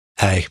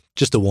Hey,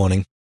 just a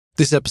warning.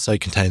 This episode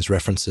contains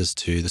references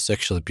to the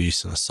sexual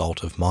abuse and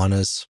assault of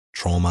minors,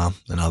 trauma,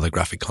 and other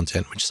graphic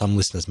content which some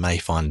listeners may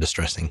find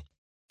distressing.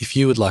 If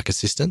you would like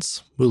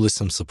assistance, we'll list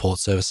some support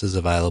services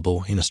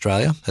available in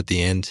Australia at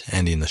the end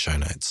and in the show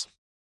notes.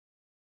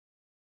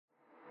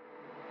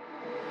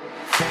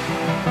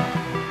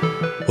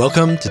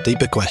 Welcome to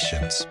Deeper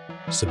Questions.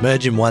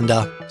 Submerge in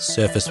wonder,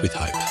 surface with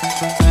hope.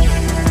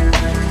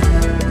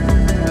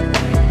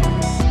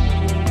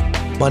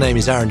 My name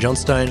is Aaron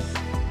Johnstone.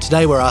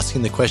 Today we're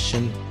asking the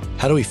question,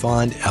 how do we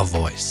find our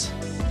voice?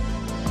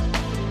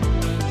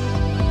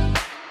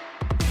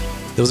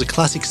 There was a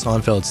classic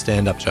Seinfeld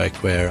stand-up joke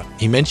where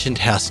he mentioned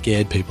how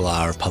scared people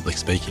are of public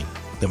speaking,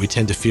 that we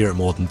tend to fear it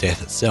more than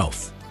death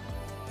itself.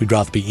 We'd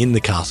rather be in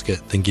the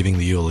casket than giving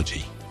the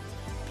eulogy.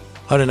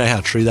 I don't know how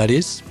true that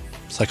is.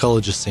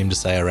 Psychologists seem to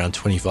say around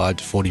 25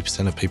 to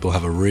 40% of people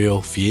have a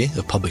real fear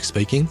of public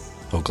speaking,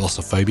 or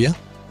glossophobia.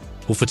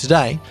 Well, for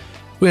today,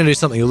 we're going to do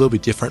something a little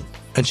bit different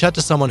and chat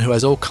to someone who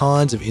has all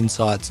kinds of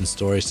insights and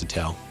stories to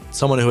tell.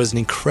 Someone who has an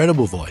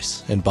incredible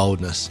voice and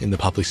boldness in the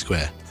public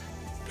square.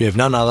 We have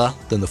none other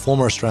than the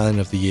former Australian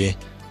of the Year,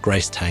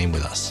 Grace Tame,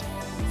 with us.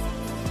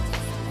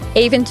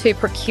 Even to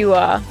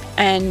procure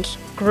and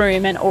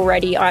groom an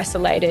already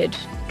isolated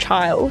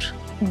child,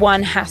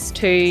 one has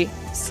to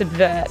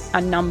subvert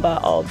a number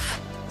of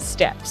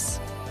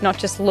steps, not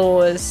just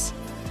laws,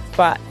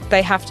 but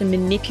they have to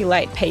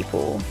manipulate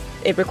people.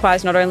 It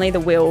requires not only the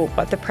will,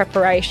 but the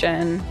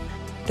preparation,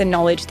 the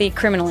knowledge, the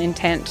criminal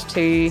intent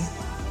to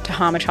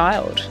harm a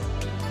child.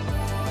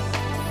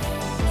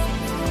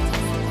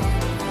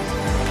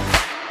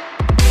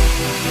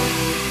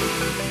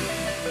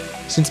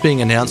 Since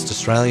being announced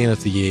Australian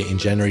of the Year in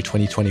January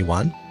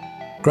 2021,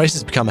 Grace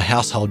has become a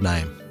household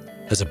name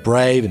as a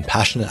brave and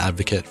passionate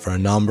advocate for a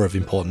number of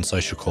important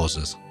social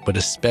causes, but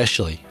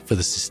especially for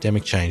the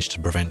systemic change to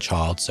prevent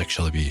child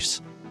sexual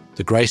abuse.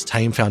 The Grace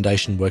Tame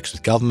Foundation works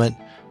with government,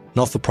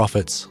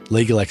 not-for-profits,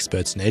 legal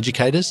experts and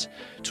educators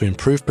to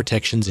improve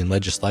protections in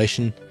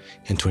legislation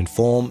and to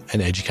inform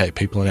and educate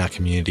people in our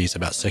communities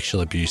about sexual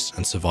abuse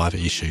and survivor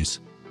issues.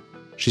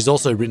 She's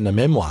also written a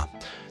memoir,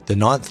 The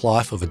Ninth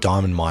Life of a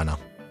Diamond Miner,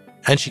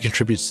 and she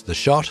contributes to The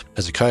Shot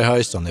as a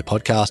co-host on their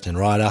podcast and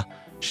writer.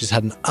 She's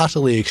had an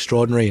utterly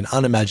extraordinary and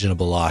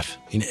unimaginable life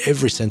in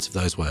every sense of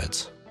those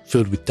words,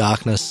 filled with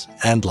darkness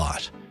and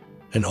light,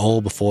 and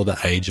all before the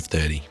age of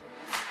 30.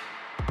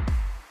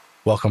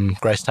 Welcome,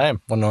 Grace Tame.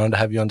 What an honour to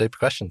have you on Deeper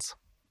Questions.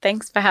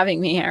 Thanks for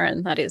having me,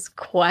 Aaron. That is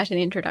quite an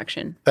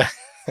introduction.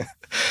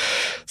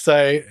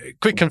 So,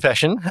 quick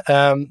confession.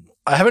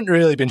 I haven't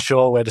really been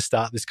sure where to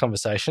start this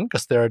conversation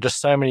because there are just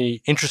so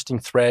many interesting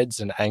threads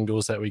and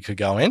angles that we could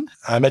go in.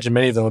 I imagine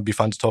many of them would be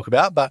fun to talk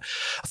about, but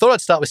I thought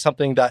I'd start with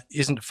something that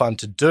isn't fun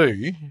to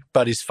do,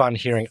 but is fun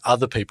hearing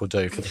other people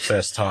do for the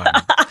first time.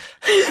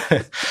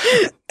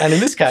 And in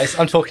this case,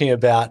 I'm talking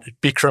about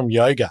Bikram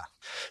yoga.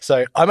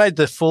 So I made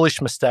the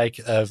foolish mistake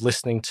of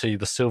listening to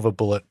the Silver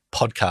Bullet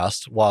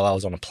podcast while I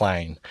was on a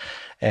plane.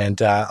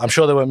 And I'm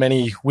sure there were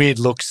many weird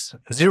looks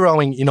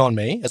zeroing in on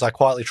me as I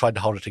quietly tried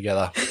to hold it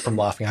together from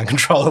laughing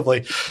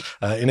uncontrollably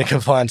in a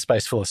confined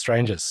space full of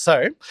strangers.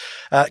 So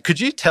could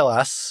you tell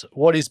us,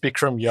 what is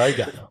Bikram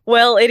yoga?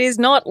 Well, it is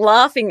not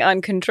laughing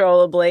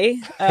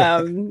uncontrollably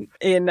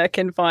in a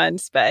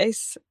confined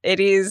space. It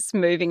is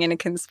moving in a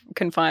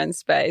confined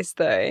space,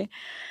 though.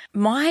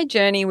 My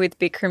journey with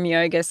Bikram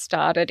yoga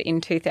started in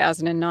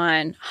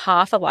 2009,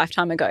 half a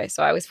lifetime ago.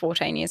 So I was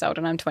 14 years old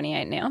and I'm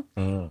 28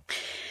 now.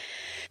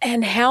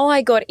 And how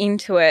I got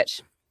into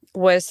it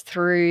was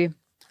through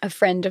a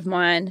friend of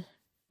mine,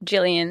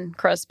 Gillian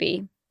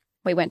Crosby.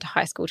 We went to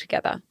high school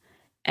together.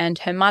 And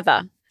her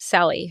mother,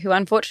 Sally, who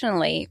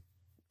unfortunately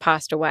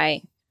passed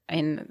away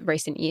in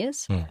recent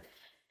years.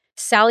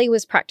 Sally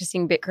was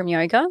practicing Bikram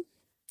yoga.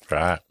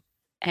 Right.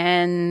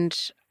 And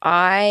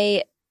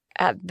I,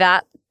 at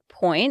that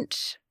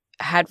point,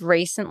 had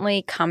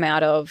recently come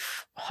out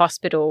of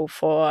hospital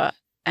for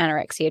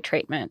anorexia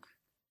treatment.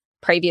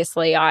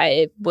 Previously,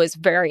 I was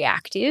very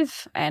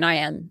active, and I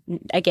am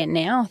again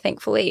now,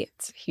 thankfully.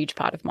 It's a huge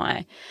part of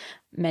my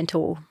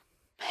mental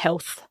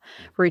health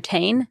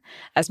routine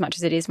as much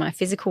as it is my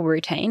physical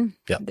routine.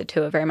 Yep. The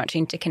two are very much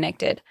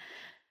interconnected.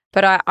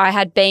 But I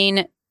had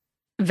been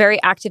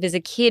very active as a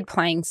kid,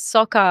 playing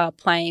soccer,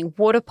 playing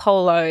water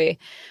polo,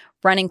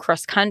 running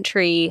cross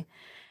country,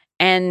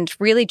 and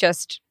really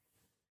just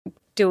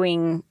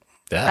doing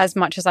as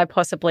much as I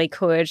possibly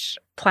could,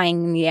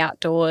 playing in the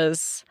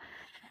outdoors.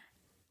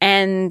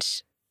 And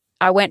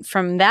I went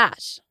from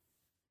that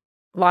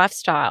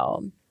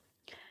lifestyle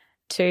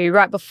to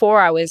right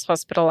before I was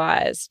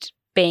hospitalised,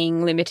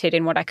 being limited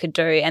in what I could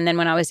do. And then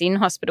when I was in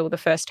hospital, the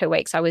first 2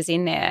 weeks I was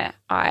in there,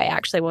 I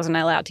actually wasn't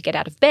allowed to get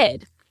out of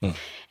bed.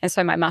 And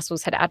so my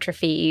muscles had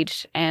atrophied,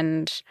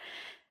 and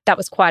that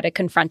was quite a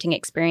confronting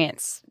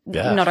experience,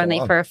 not only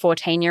for a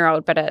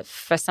 14-year-old, but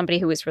for somebody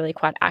who was really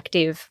quite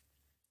active.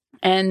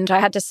 And I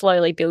had to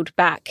slowly build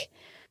back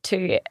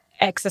to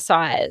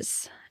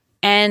exercise.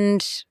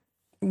 And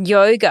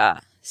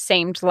yoga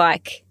seemed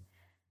like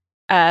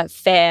a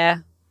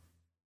fair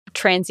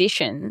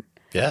transition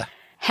Yeah.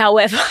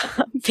 However,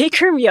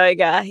 Bikram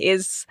yoga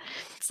it's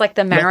like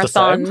the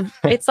marathon.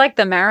 It's like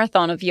the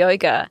marathon of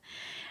yoga.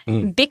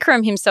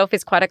 Bikram himself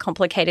is quite a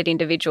complicated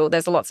individual.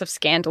 There's lots of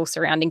scandal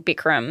surrounding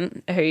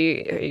Bikram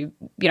who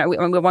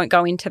we won't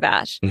go into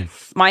that.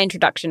 My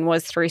introduction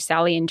was through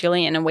Sally and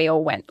Gillian, and we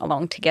all went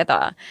along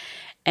together.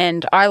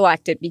 And I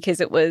liked it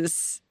because it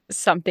was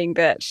something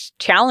that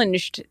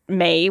challenged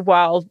me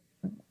while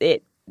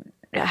it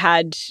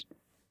had,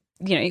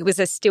 it was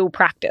a still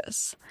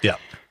practice. Yeah.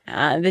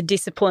 The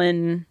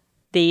discipline,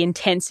 the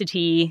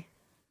intensity,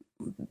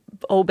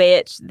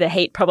 albeit the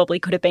heat probably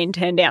could have been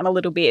turned down a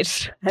little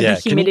bit. And the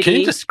humidity. Can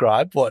you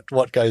describe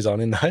what goes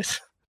on in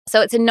those?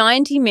 So it's a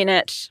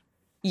 90-minute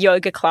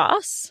yoga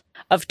class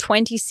of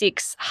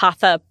 26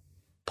 hatha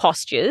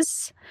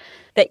postures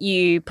that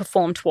you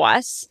perform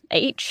twice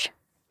each.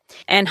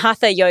 And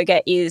hatha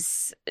yoga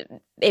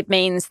it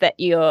means that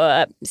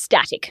you're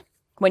static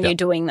when you're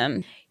doing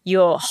them.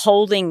 You're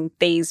holding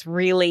these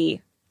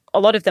a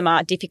lot of them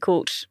are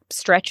difficult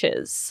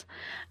stretches.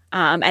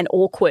 And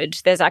awkward.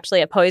 There's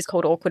actually a pose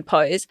called awkward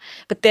pose,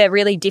 but they're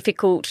really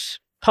difficult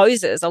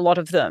poses, a lot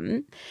of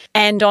them.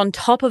 And on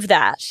top of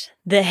that,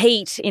 the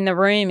heat in the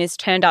room is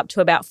turned up to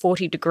about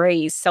 40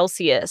 degrees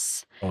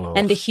Celsius,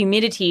 and the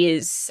humidity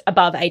is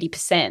above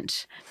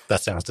 80%.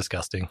 That sounds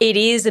disgusting. It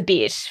is a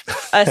bit,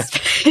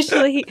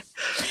 especially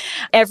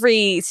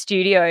every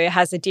studio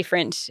has a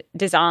different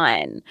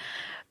design,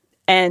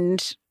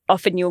 and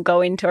often you'll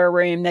go into a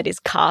room that is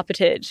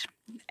carpeted,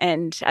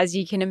 and as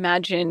you can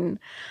imagine,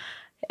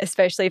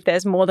 especially if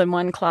there's more than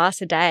one class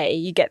a day,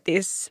 you get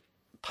this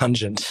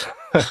pungence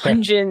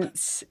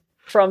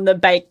from the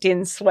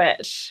baked-in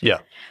sweat. Yeah.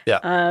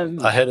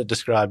 I heard it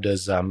described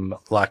as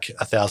like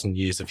 1,000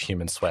 years of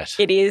human sweat.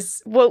 It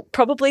is,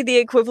 probably the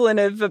equivalent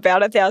of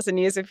about 1,000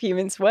 years of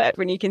human sweat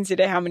when you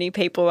consider how many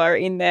people are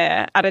in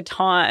there at a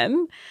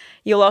time.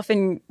 You'll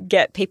often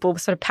get people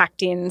sort of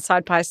packed in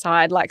side by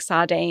side like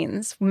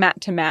sardines,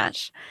 mat to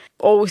mat,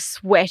 all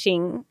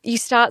sweating. You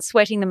start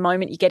sweating the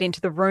moment you get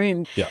into the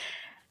room. Yeah.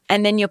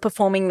 And then you're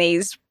performing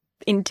these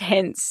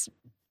intense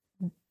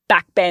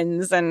back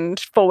bends and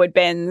forward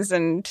bends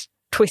and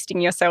twisting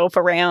yourself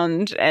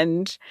around,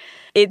 and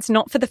it's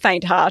not for the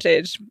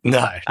faint-hearted.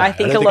 No, I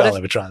think I'll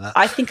ever try that.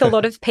 I think a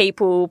lot of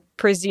people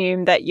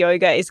presume that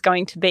yoga is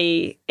going to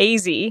be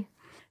easy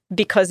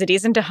because it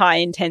isn't a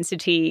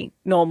high-intensity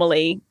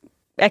normally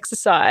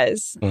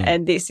exercise,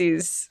 and this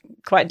is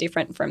quite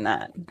different from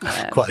that.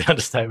 Quite the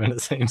understatement,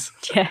 it seems.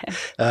 Yeah.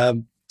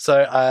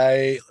 So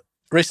I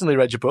recently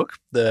read your book,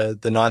 The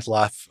Ninth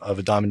Life of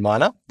a Diamond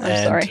Miner.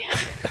 Sorry.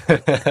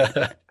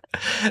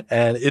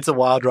 And it's a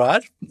wild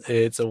ride.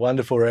 It's a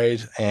wonderful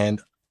read.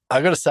 And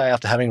I got to say,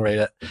 after having read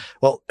it,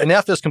 it now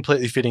feels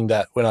completely fitting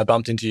that when I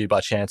bumped into you by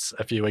chance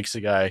a few weeks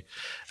ago,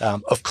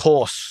 of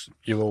course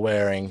you were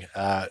wearing,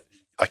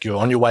 you were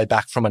on your way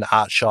back from an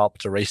art shop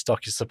to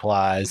restock your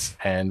supplies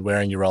and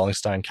wearing your Rolling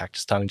Stone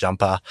cactus tongue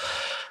jumper.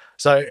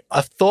 So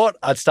I thought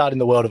I'd start in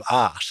the world of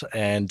art,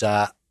 and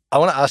I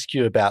want to ask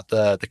you about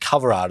the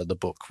cover art of the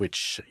book,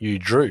 which you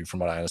drew, from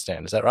what I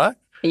understand. Is that right?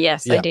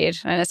 Yes, I did.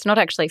 And it's not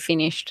actually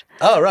finished.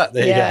 Oh, right.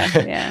 There you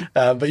go. Yeah.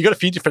 But you've got a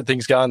few different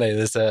things going there.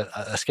 There's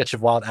a sketch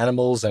of wild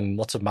animals and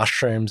lots of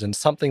mushrooms and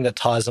something that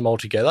ties them all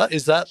together.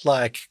 Is that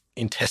like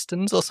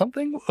intestines or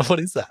something?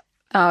 What is that?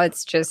 Oh,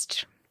 it's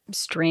just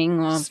string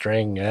or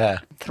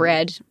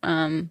thread.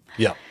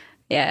 Yeah.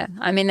 Yeah.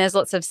 I mean, there's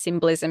lots of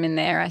symbolism in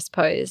there, I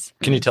suppose.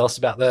 Can you tell us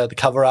about the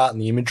cover art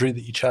and the imagery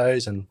that you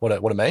chose and what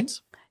it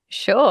means?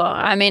 Sure.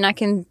 I mean, I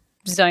can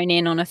zone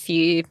in on a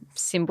few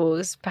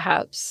symbols,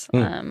 perhaps.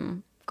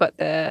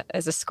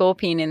 There's a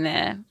scorpion in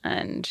there,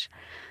 and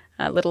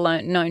a little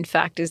known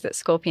fact is that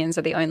scorpions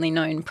are the only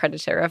known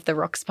predator of the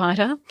rock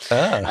spider.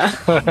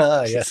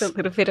 Yes. Just a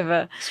little bit of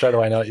a... Straight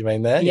away know what you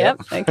mean there.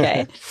 Yep.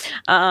 Okay.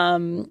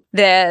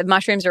 The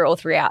mushrooms are all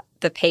throughout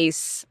the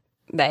piece.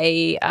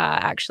 They are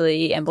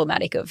actually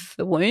emblematic of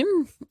the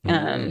womb.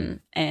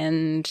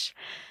 And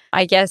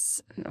I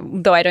guess,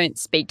 though I don't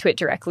speak to it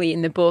directly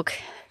in the book,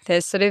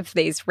 there's sort of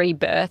these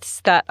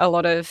rebirths that a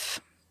lot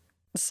of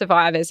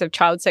survivors of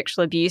child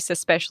sexual abuse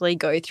especially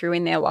go through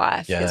in their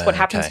life. It's what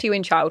happens to you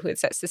in childhood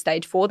sets the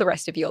stage for the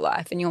rest of your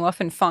life. And you'll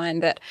often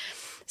find that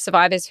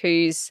survivors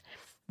whose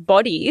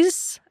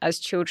bodies as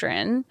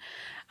children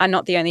are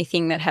not the only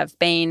thing that have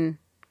been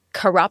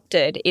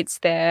corrupted, it's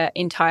their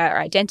entire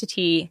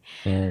identity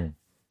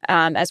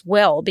as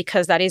well,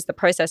 because that is the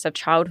process of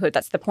childhood.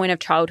 That's the point of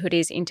childhood,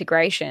 is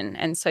integration.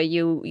 And so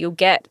you'll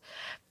get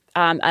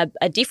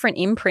a different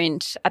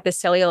imprint at the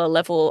cellular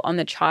level on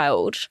the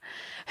child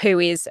who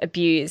is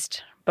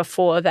abused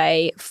before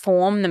they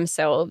form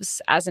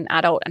themselves as an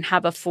adult and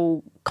have a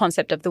full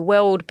concept of the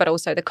world, but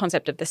also the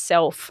concept of the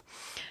self.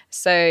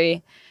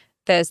 So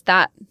there's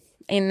that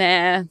in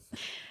there.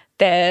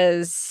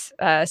 There's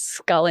a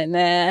skull in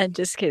there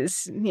just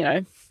because,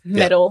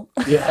 metal.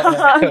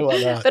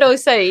 But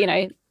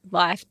also,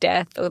 life,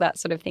 death, all that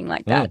sort of thing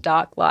like that,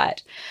 dark,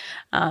 light,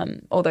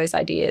 all those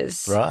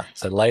ideas. Right.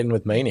 So laden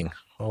with meaning.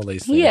 All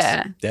these things.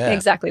 Yeah,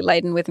 exactly.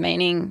 Laden with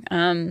meaning.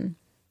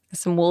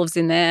 some wolves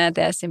in there.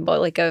 They're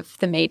symbolic of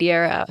the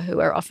media, who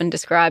are often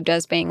described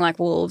as being like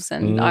wolves,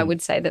 and I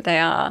would say that they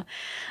are.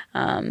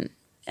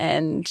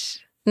 And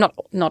not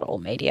all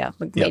media.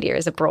 Media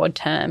is a broad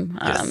term.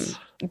 Yes.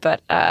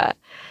 But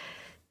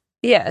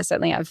yeah,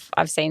 certainly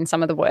I've seen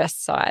some of the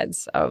worst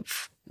sides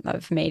of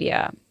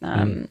media,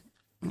 and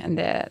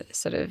their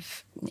sort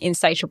of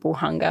insatiable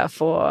hunger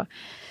for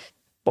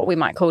what we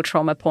might call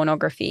trauma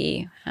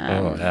pornography,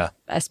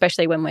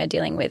 especially when we're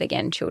dealing with,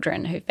 again,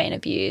 children who've been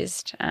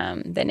abused.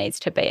 There needs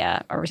to be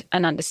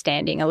an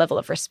understanding, a level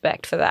of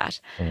respect for that.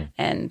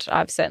 And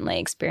I've certainly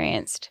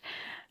experienced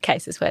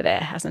cases where there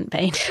hasn't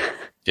been.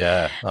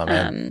 Yeah, oh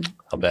man,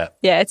 I'll bet.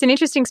 Yeah, it's an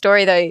interesting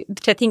story, though,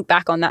 to think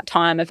back on that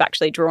time of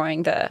actually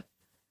drawing the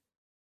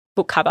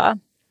book cover.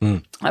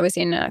 I was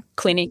in a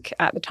clinic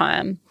at the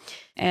time,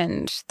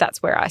 and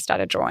that's where I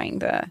started drawing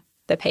the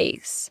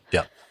piece.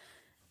 Yeah.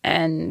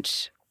 And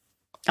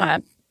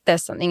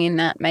there's something in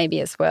that maybe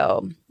as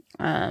well.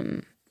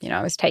 I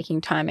was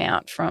taking time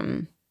out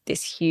from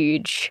this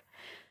huge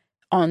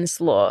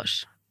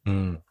onslaught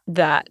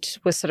that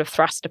was sort of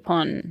thrust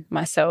upon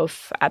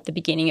myself at the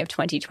beginning of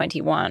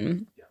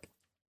 2021,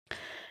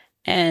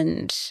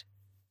 and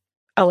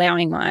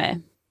allowing my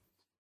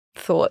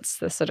thoughts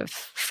the sort of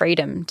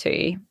freedom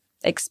to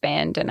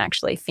expand and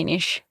actually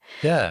finish.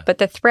 Yeah. But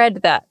the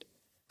thread that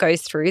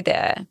goes through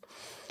there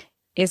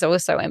is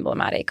also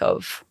emblematic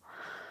of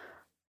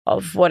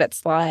what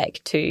it's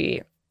like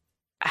to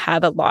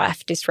have a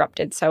life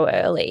disrupted so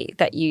early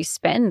that you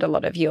spend a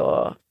lot of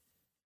your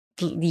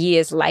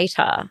years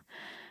later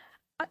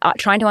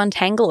trying to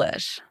untangle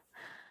it.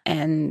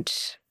 And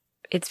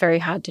it's very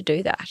hard to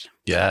do that.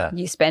 Yeah.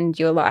 You spend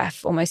your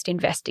life almost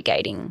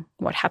investigating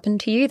what happened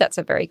to you. That's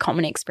a very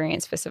common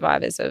experience for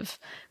survivors of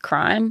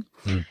crime.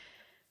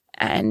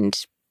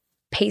 And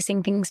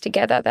piecing things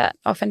together that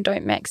often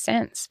don't make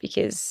sense,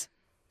 because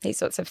these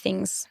sorts of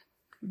things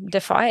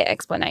defy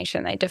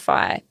explanation. They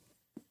defy,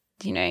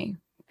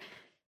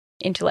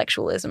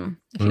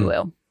 intellectualism, if you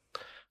will.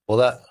 Well,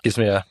 that gives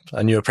me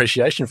a new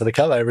appreciation for the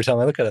cover every time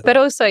I look at it. But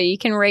also you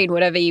can read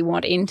whatever you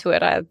want into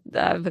it. I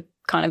have a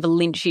kind of a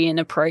Lynchian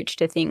approach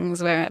to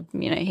things where,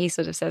 he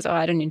sort of says,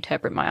 I don't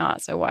interpret my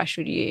art, so why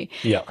should you?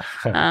 Yeah.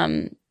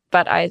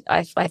 But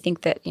I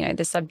think that,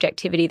 the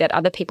subjectivity that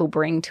other people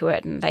bring to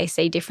it, and they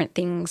see different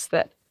things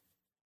that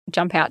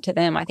jump out to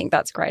them, I think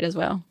that's great as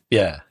well.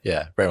 Yeah.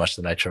 Very much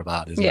the nature of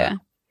art, isn't it? Yeah.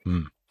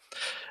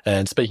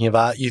 And speaking of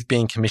art, you've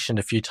been commissioned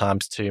a few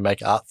times to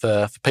make art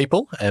for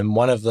people, and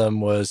one of them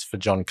was for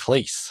John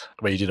Cleese,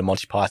 where you did a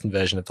Monty Python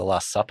version of The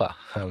Last Supper.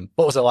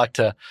 What was it like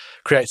to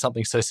create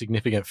something so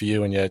significant for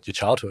you in your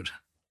childhood?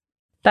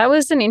 That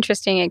was an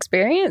interesting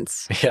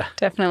experience. Yeah.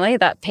 Definitely.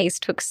 That piece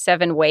took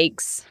 7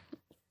 weeks.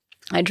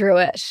 I drew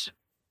it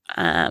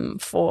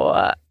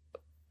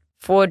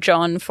for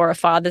John for a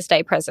Father's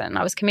Day present.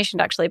 I was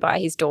commissioned actually by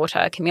his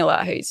daughter,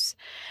 Camilla, who's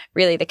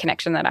really the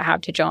connection that I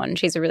have to John.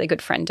 She's a really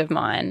good friend of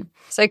mine.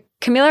 So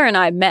Camilla and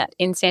I met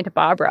in Santa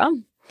Barbara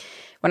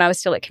when I was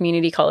still at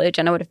community college,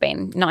 and I would have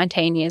been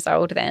 19 years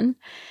old then.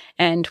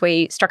 And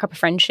we struck up a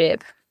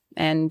friendship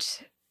and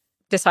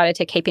decided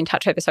to keep in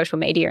touch over social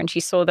media. And she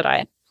saw that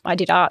I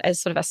did art as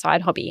sort of a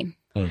side hobby,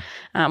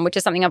 which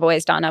is something I've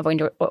always done. I've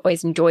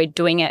always enjoyed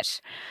doing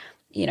it,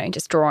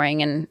 just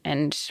drawing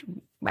and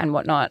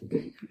whatnot,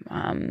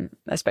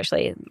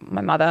 especially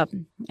my mother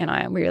and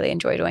I really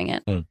enjoy doing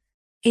it.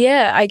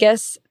 Yeah, I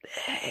guess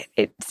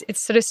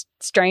it's sort of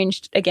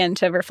strange, again,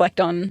 to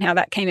reflect on how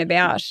that came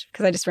about,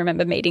 because I just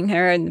remember meeting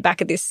her in the back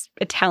of this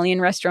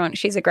Italian restaurant.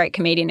 She's a great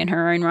comedian in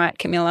her own right,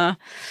 Camilla.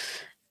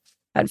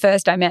 At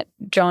first, I met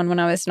John when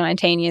I was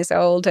 19 years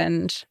old,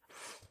 and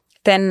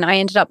then I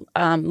ended up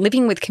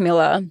living with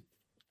Camilla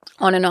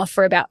on and off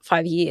for about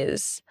 5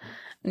 years.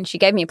 And she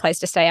gave me a place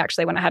to stay,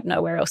 actually, when I had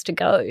nowhere else to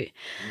go.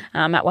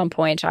 At one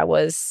point, I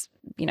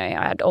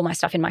had all my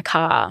stuff in my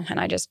car, and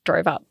I just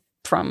drove up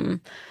from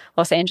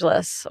Los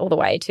Angeles all the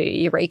way to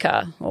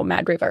Eureka, or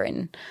Mad River,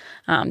 in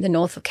the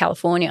north of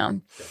California.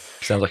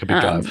 Sounds like a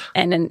big drive.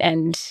 And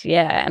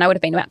I would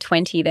have been about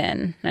 20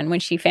 then. And when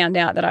she found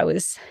out that I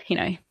was,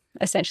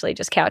 essentially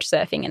just couch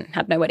surfing and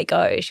had nowhere to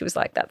go, she was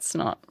like, that's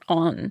not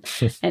on.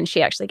 And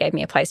she actually gave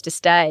me a place to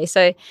stay.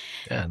 So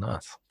yeah,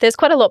 nice. There's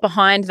quite a lot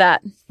behind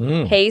that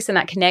piece and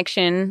that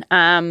connection.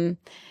 The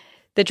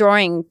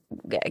drawing,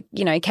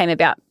 came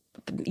about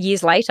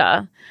years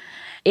later.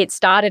 It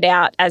started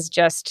out as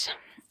just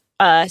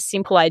a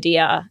simple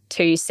idea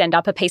to send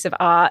up a piece of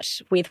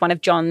art with one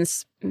of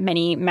John's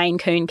many Maine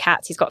Coon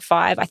cats. He's got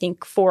 5, I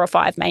think 4 or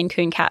 5 Maine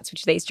Coon cats,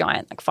 which are these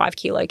giant,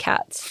 5-kilo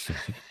cats.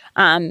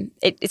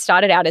 It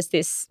started out as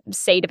this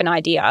seed of an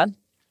idea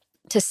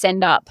to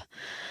send up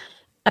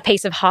a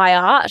piece of high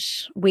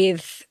art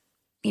with,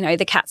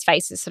 the cat's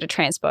faces sort of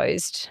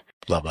transposed.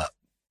 Love that.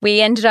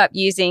 We ended up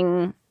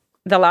using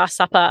The Last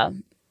Supper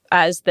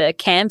as the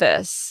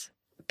canvas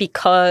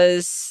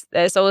because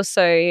there's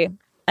also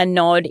a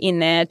nod in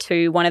there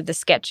to one of the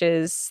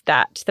sketches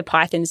that the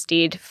Pythons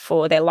did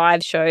for their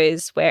live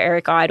shows, where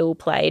Eric Idle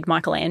played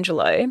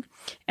Michelangelo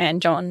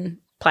and John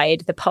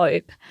played the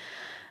Pope.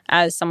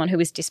 as someone who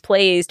was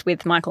displeased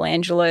with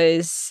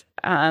Michelangelo's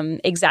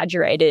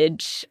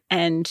exaggerated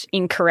and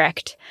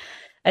incorrect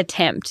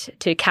attempt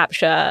to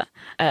capture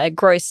a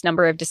gross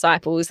number of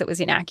disciples that was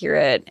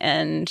inaccurate,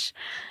 and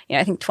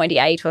I think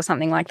 28 or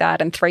something like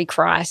that, and 3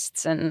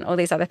 Christs and all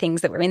these other things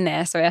that were in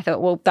there. So I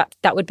thought, well,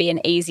 that would be an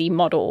easy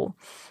model,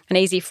 an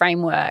easy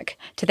framework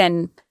to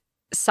then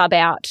sub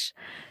out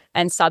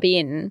and sub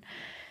in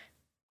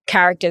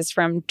characters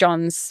from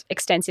John's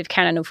extensive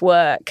canon of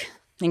work,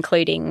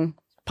 including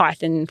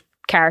Python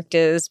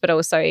characters, but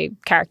also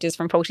characters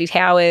from Fawlty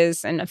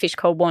Towers and A Fish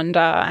Called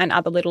Wanda, and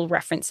other little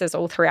references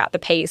all throughout the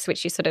piece,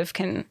 which you sort of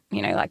can,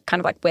 kind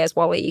of like Where's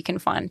Wally, you can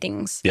find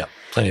things. Yeah,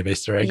 plenty of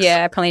Easter eggs.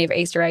 Yeah, plenty of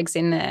Easter eggs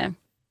in there.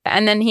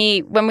 And then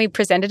when we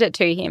presented it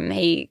to him,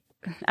 he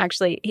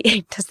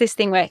does this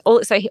thing where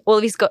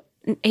he's got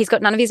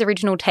none of his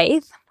original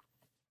teeth.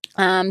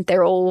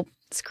 They're all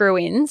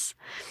screw-ins,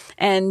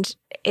 and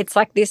it's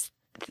like this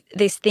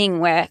thing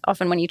where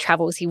often when he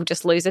travels, he will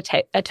just lose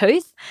a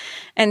tooth.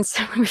 And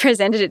so when we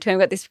presented it to him,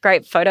 we got this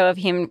great photo of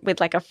him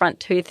with like a front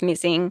tooth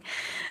missing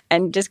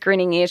and just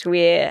grinning ear to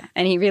ear,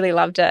 and he really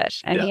loved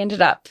it. And he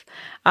ended up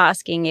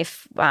asking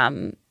if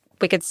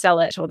we could sell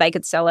it, or they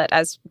could sell it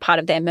as part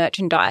of their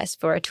merchandise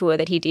for a tour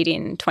that he did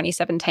in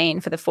 2017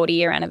 for the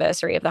 40-year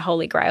anniversary of the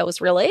Holy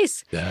Grail's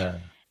release. Yeah.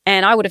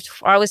 And I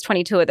was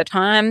 22 at the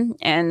time,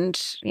 and,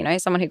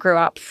 someone who grew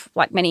up,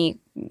 like many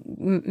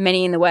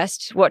in the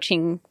West,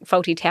 watching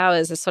Fawlty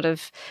Towers as sort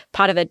of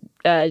part of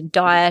a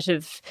diet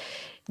of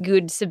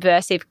good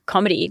subversive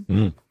comedy.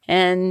 Mm.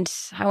 And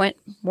I went,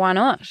 why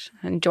not?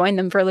 And joined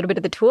them for a little bit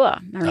of the tour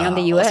around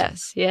the US.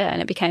 Awesome. Yeah,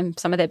 and it became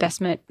some of their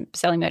best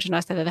selling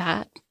merchandise they've ever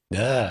had.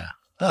 Yeah.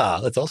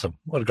 That's awesome.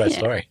 What a great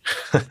story.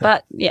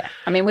 But, yeah,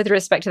 with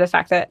respect to the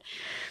fact that,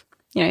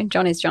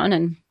 John is John,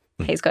 and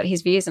he's got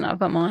his views and I've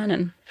got mine.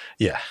 And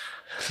yeah.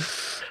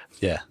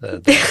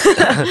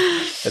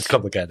 It's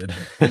complicated.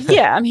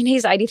 Yeah,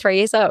 he's 83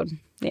 years old,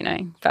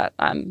 but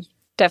I'm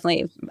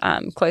definitely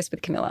close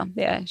with Camilla.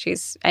 Yeah,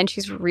 she's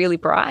really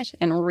bright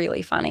and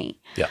really funny.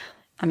 Yeah.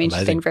 Amazing.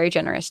 She's been very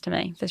generous to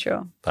me, for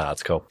sure.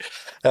 That's cool.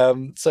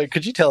 So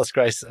could you tell us,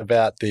 Grace,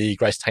 about the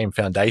Grace Tame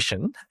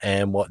Foundation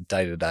and what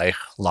day-to-day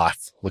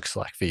life looks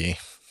like for you?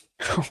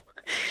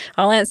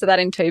 I'll answer that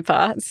in 2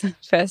 parts.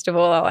 First of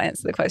all, I'll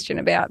answer the question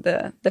about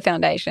the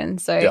foundation.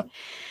 So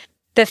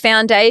the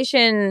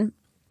foundation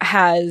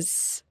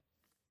has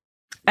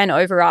an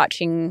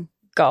overarching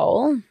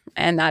goal,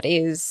 and that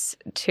is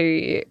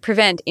to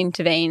prevent,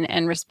 intervene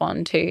and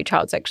respond to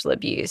child sexual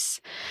abuse.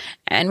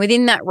 And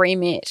within that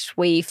remit,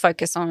 we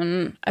focus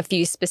on a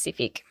few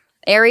specific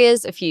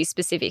areas, a few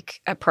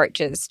specific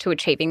approaches to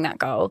achieving that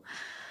goal.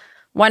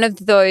 One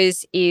of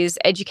those is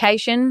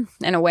education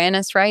and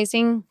awareness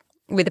raising,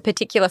 with a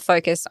particular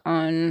focus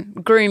on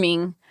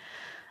grooming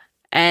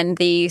and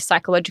the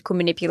psychological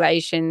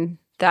manipulation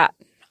that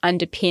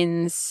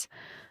underpins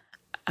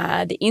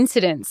the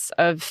incidence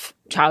of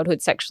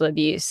childhood sexual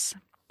abuse,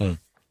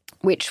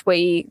 which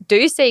we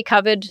do see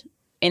covered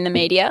in the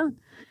media.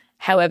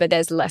 However,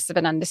 there's less of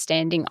an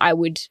understanding, I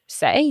would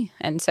say,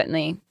 and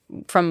certainly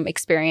from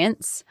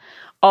experience,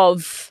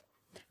 of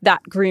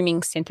that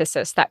grooming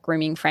synthesis, that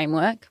grooming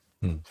framework.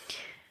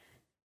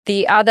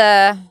 The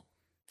other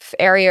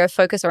area of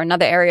focus, or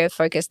another area of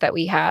focus that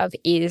we have,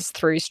 is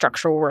through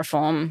structural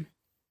reform.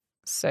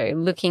 So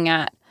looking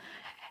at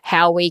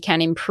how we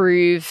can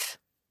improve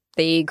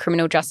the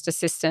criminal justice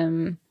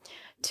system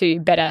to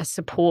better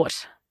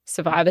support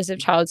survivors of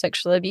child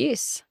sexual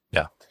abuse.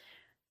 Yeah.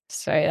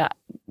 So that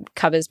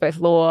covers both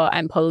law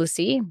and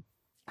policy.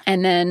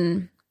 And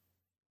then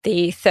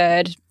the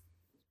third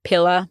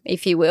pillar,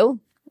 if you will,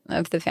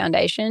 of the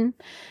foundation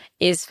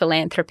is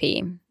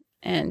philanthropy.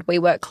 And we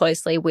work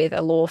closely with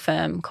a law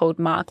firm called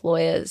Mark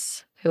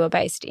Lawyers, who are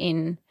based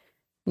in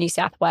New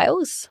South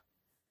Wales.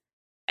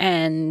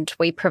 And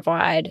we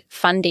provide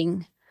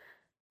funding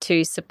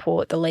to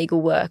support the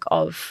legal work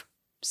of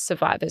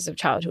survivors of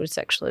childhood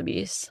sexual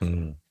abuse.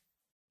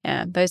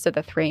 Yeah, those are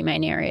the 3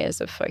 main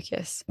areas of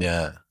focus.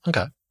 Yeah.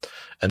 Okay.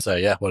 And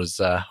so, what does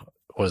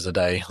a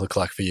day look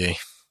like for you?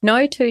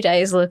 No 2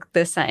 days look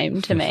the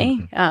same to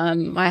me.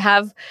 I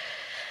have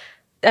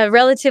a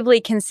relatively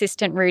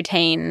consistent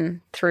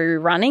routine through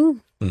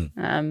running.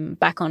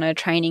 Back on a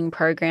training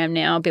program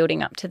now,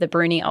 building up to the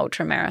Bruni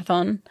Ultra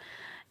Marathon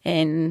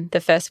in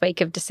the first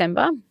week of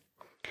December.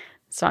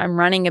 So I'm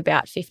running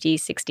about 50,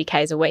 60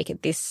 Ks a week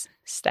at this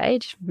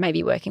stage,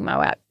 maybe working my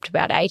way up to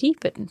about 80,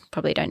 but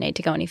probably don't need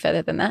to go any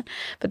further than that.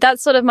 But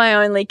that's sort of my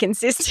only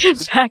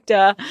consistent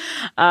factor,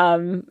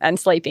 and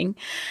sleeping.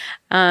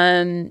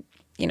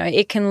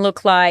 It can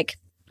look like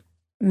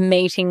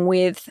meeting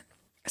with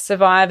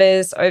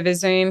survivors over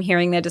Zoom,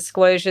 hearing their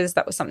disclosures.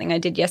 That was something I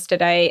did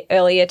yesterday.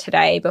 Earlier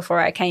today, before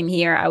I came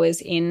here, I was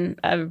in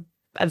a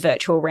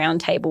virtual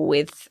roundtable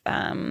with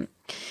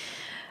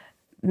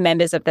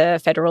members of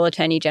the Federal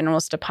Attorney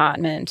General's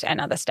Department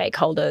and other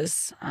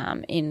stakeholders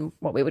in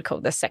what we would call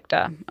the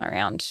sector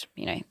around,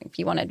 if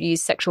you want to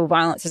use sexual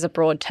violence as a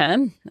broad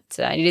term,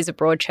 it is a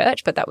broad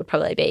church, but that would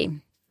probably be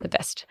the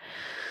best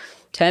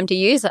term to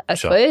use, I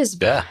suppose.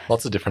 Yeah,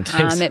 lots of different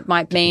things. It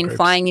might mean groups.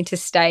 flying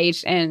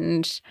interstate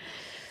and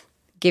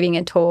giving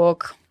a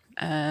talk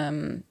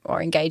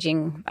or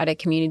engaging at a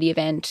community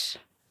event,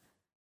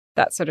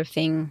 that sort of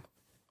thing,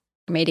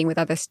 meeting with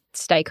other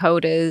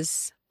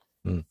stakeholders,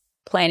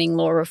 planning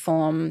law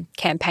reform,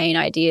 campaign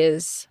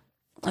ideas.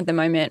 At the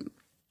moment,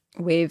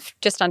 we've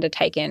just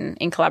undertaken,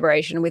 in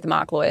collaboration with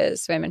Mark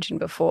Lawyers, who I mentioned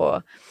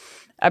before,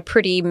 a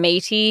pretty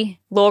meaty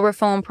law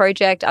reform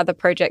project. Other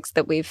projects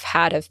that we've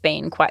had have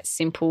been quite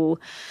simple,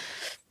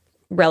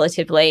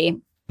 relatively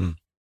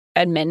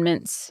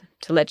amendments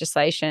to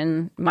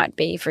legislation. Might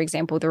be, for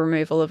example, the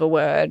removal of a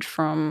word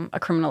from a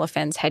criminal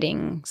offence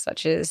heading,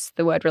 such as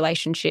the word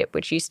relationship,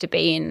 which used to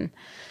be in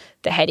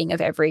the heading of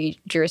every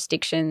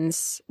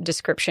jurisdiction's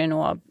description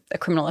or a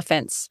criminal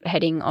offence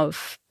heading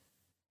of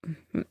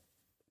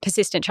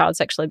persistent child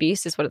sexual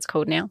abuse is what it's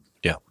called now.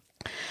 Yeah.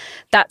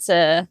 That's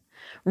a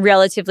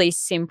relatively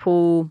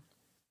simple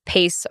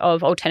piece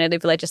of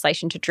alternative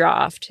legislation to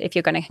draft. If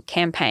you're going to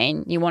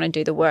campaign, you want to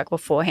do the work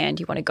beforehand.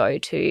 You want to go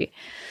to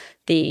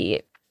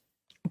the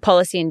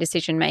policy and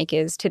decision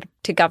makers,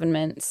 to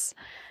governments,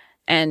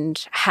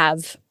 and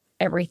have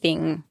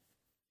everything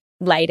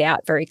laid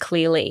out very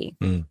clearly.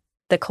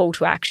 The call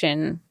to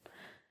action,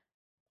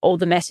 all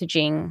the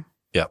messaging.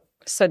 Yep.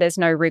 So there's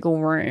no wriggle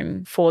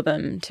room for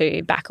them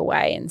to back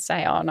away and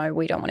say, oh, no,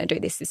 we don't want to do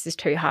this. This is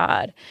too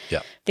hard.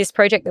 Yep. This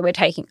project that we're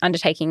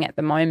undertaking at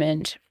the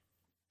moment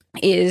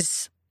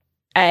is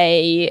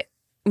a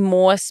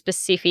more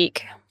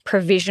specific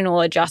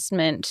provisional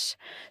adjustment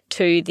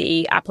to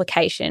the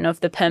application of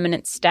the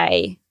permanent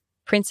stay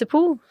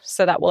principle.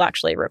 So that will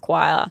actually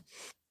require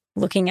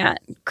looking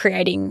at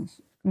creating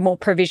more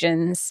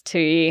provisions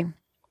to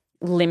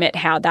limit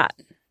how that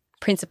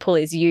principle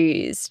is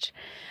used,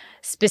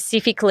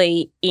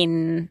 specifically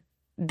in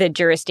the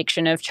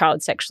jurisdiction of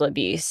child sexual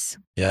abuse.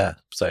 Yeah.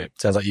 So it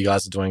sounds like you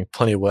guys are doing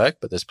plenty of work,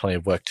 but there's plenty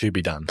of work to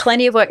be done.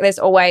 Plenty of work. There's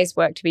always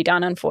work to be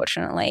done,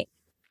 unfortunately.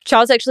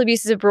 Child sexual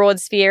abuse is a broad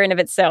sphere in of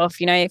itself.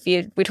 You know,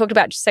 we talked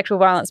about sexual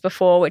violence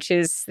before, which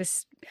is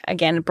this,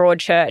 again, a broad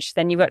church.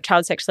 Then you've got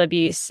child sexual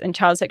abuse, and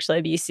child sexual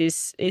abuse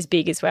is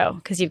big as well,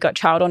 because you've got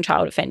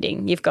child-on-child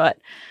offending. You've got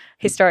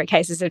historic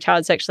cases of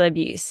child sexual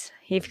abuse.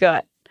 You've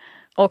got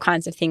all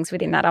kinds of things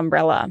within that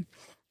umbrella.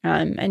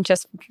 And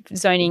just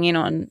zoning in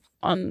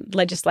on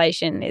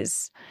legislation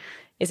is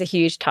a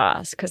huge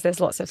task, because there's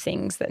lots of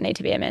things that need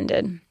to be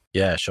amended.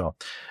 Yeah, sure.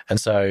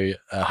 And so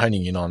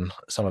honing in on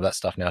some of that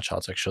stuff now,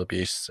 child sexual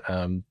abuse,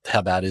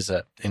 how bad is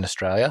it in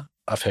Australia?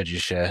 I've heard you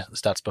share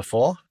stats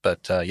before,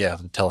 but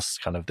tell us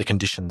kind of the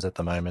conditions at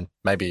the moment,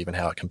 maybe even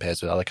how it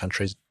compares with other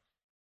countries.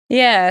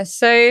 Yeah,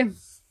 so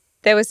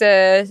there was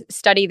a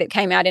study that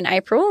came out in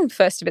April,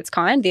 first of its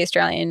kind, the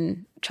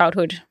Australian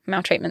Childhood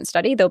Maltreatment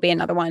Study. There'll be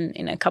another one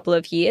in a couple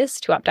of years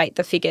to update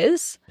the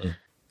figures.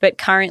 But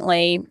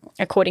currently,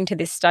 according to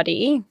this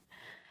study,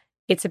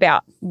 it's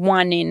about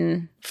 1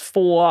 in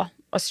 4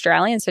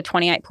 Australians, so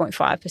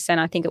 28.5%,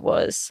 I think it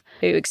was,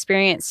 who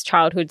experienced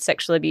childhood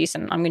sexual abuse,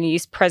 and I'm going to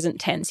use present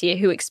tense here,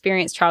 who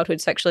experienced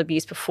childhood sexual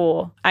abuse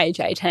before age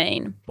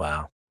 18.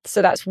 Wow.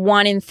 So that's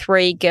 1 in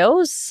 3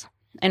 girls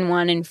and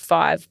 1 in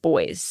 5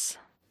 boys.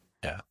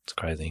 Yeah, it's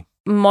crazy.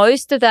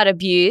 Most of that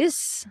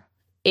abuse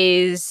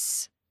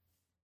is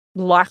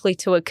likely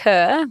to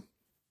occur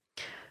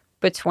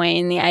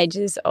between the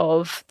ages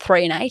of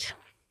 3 and 8.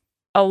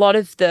 A lot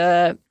of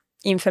the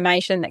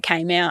information that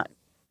came out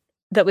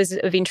that was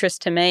of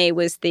interest to me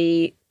was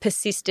the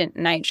persistent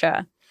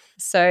nature.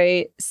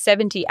 So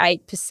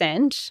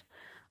 78%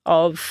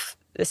 of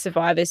the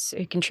survivors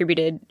who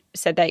contributed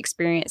said they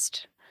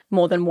experienced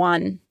more than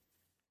one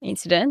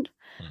incident.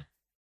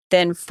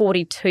 Then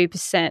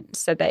 42%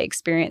 said they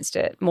experienced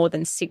it more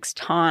than 6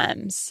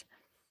 times.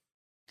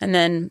 And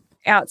then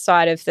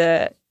outside of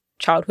the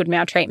childhood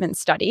maltreatment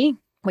study,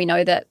 we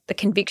know that the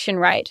conviction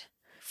rate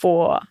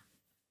for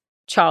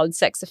child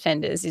sex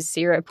offenders is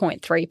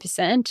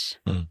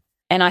 0.3%.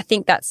 And I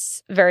think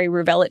that's very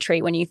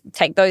revelatory when you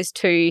take those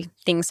two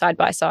things side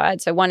by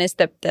side. So one is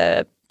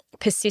the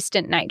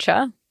persistent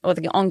nature or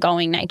the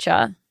ongoing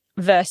nature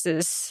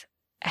versus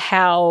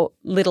how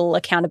little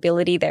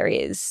accountability there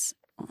is.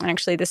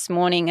 Actually, this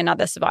morning,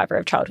 another survivor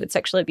of childhood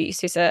sexual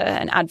abuse, who's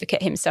an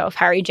advocate himself,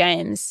 Harry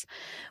James,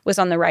 was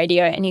on the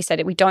radio, and he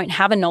said, we don't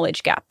have a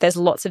knowledge gap. There's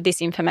lots of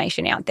this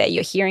information out there.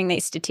 You're hearing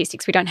these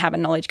statistics. We don't have a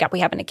knowledge gap.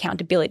 We have an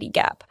accountability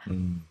gap.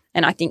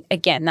 And I think,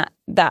 again,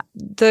 that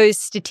those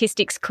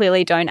statistics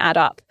clearly don't add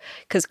up,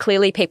 because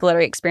clearly people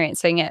are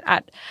experiencing it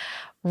at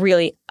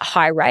really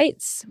high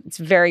rates. It's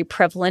very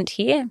prevalent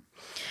here.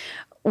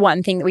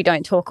 One thing that we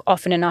don't talk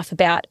often enough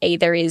about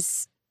either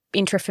is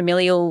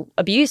intrafamilial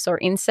abuse or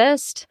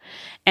incest.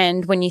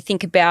 And when you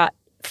think about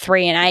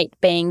 3 and 8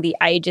 being the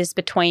ages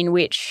between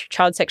which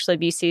child sexual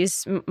abuse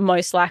is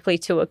most likely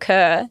to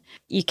occur,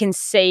 you can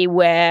see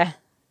where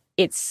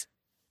it's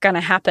going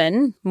to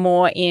happen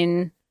more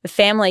in the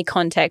family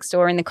context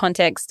or in the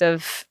context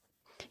of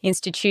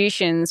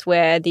institutions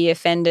where the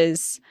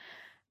offenders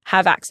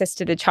have access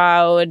to the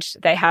child,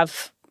 they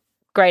have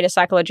greater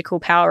psychological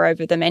power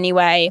over them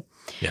anyway.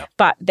 Yeah.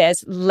 But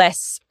there's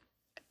less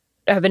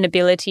of an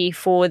ability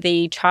for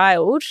the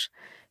child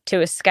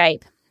to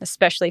escape,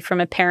 especially from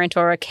a parent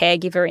or a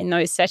caregiver in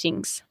those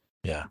settings.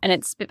 Yeah.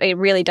 And it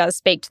really does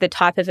speak to the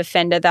type of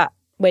offender that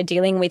we're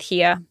dealing with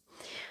here.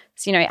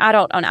 So,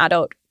 adult on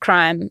adult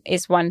crime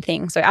is one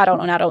thing. So adult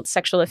on adult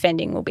sexual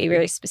offending will be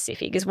very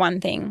specific is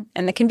one thing.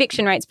 And the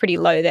conviction rate's pretty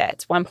low there.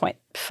 It's 1.5%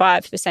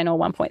 or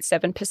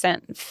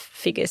 1.7%.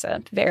 Figures are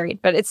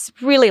varied, but it's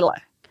really low.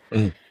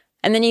 Mm.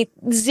 And then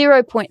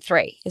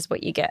 0.3 is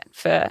what you get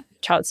for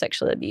child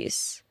sexual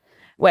abuse,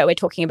 where we're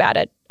talking about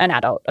an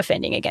adult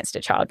offending against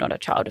a child, not a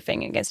child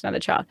offending against another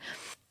child.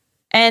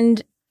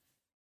 And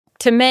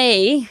to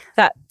me,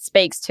 that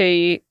speaks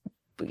to,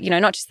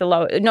 not just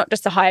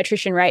the high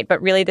attrition rate,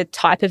 but really the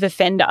type of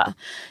offender,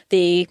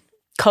 the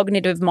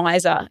cognitive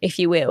miser, if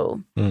you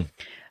will,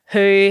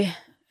 who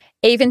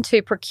even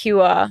to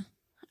procure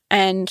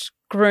and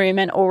groom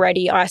an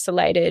already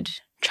isolated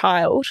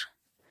child,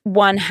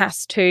 one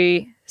has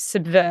to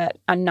subvert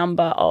a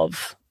number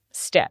of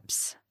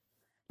steps,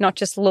 not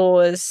just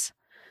laws,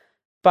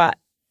 but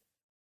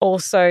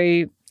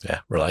also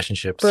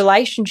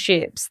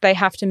relationships. They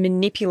have to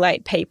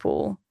manipulate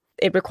people.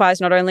 It requires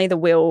not only the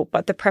will,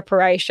 but the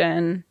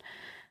preparation,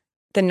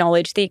 the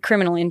knowledge, the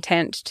criminal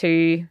intent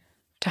to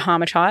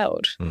harm a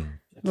child,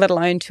 let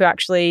alone to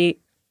actually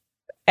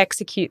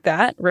execute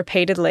that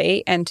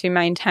repeatedly and to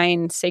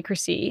maintain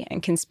secrecy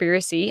and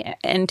conspiracy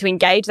and to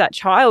engage that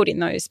child in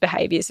those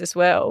behaviours as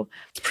well.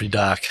 It's pretty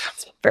dark.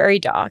 It's very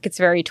dark. It's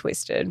very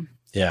twisted.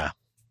 Yeah.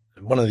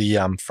 One of the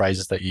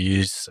phrases that you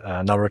use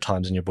a number of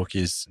times in your book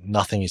is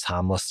nothing is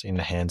harmless in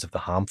the hands of the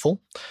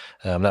harmful.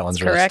 That one's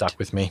That's really correct. stuck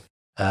with me.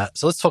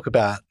 So let's talk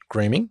about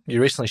grooming. You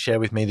recently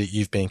shared with me that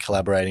you've been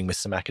collaborating with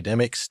some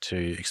academics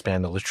to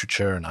expand the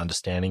literature and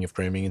understanding of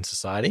grooming in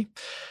society.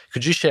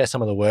 Could you share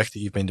some of the work that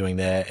you've been doing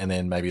there and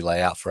then maybe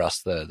lay out for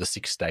us the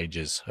 6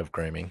 stages of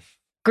grooming?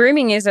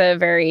 Grooming is a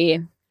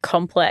very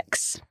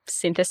complex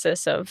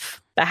synthesis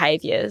of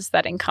behaviours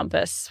that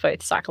encompass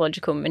both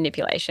psychological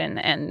manipulation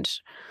and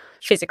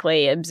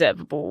physically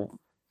observable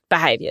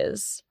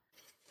behaviours.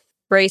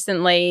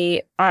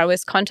 Recently, I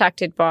was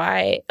contacted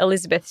by Dr.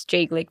 Elizabeth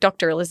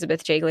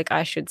Gieglick,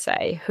 I should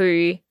say,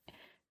 who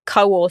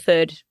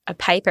co-authored a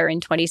paper in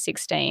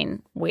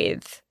 2016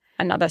 with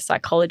another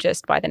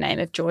psychologist by the name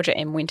of Georgia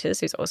M. Winters,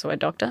 who's also a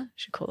doctor. I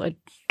should call her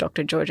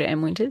Dr. Georgia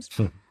M. Winters.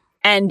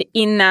 And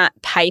in that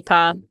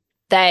paper,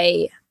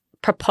 they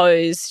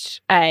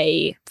proposed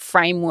a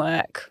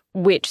framework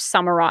which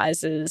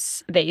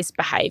summarises these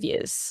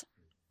behaviours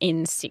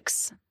in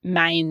 6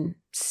 main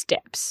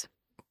steps.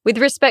 With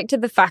respect to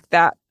the fact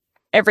that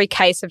every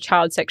case of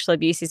child sexual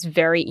abuse is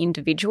very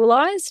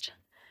individualised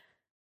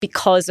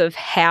because of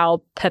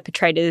how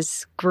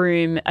perpetrators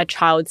groom a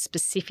child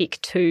specific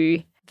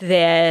to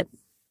their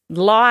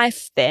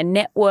life, their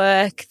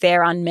network,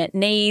 their unmet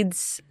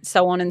needs,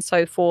 so on and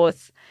so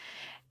forth.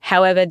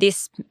 However,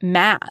 this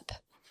map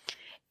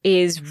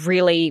is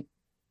really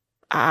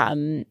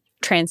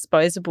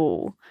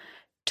transposable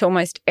to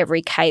almost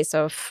every case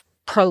of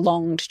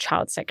prolonged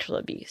child sexual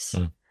abuse,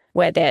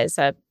 where there's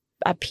a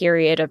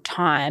period of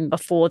time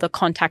before the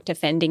contact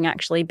offending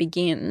actually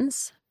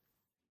begins,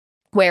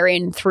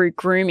 wherein through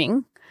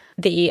grooming,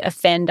 the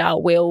offender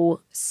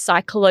will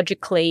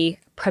psychologically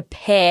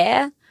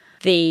prepare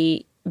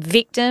the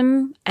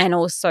victim and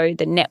also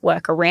the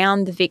network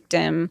around the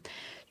victim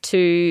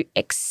to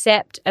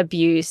accept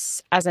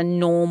abuse as a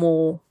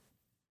normal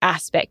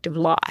aspect of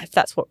life.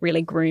 That's what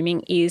really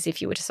grooming is,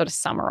 if you were to sort of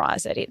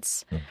summarize it.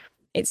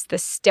 It's the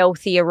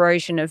stealthy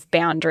erosion of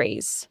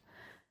boundaries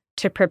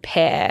to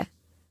prepare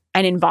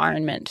an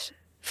environment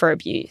for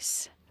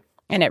abuse.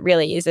 And it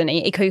really is an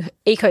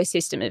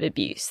ecosystem of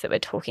abuse that we're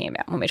talking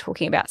about when we're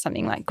talking about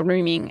something like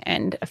grooming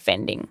and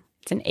offending.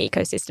 It's an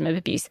ecosystem of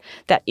abuse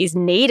that is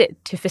needed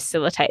to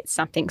facilitate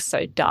something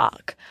so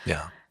dark.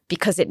 Yeah.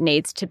 Because it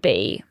needs to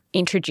be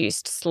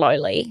introduced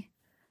slowly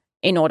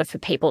in order for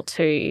people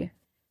to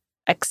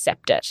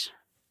accept it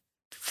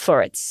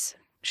for its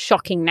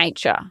shocking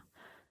nature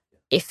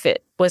if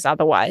it was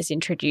otherwise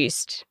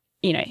introduced,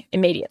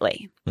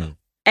 immediately.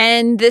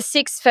 And the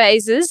 6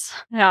 phases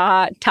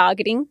are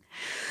targeting.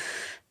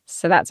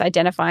 So that's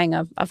identifying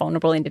a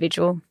vulnerable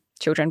individual,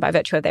 children by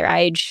virtue of their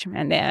age,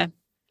 and they're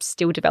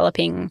still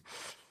developing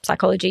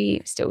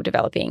psychology, still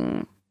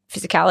developing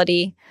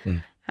physicality,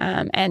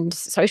 and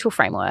social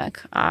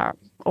framework are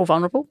all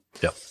vulnerable.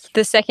 Yep.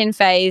 The second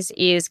phase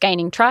is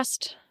gaining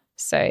trust.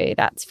 So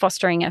that's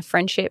fostering a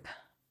friendship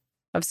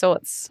of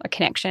sorts, a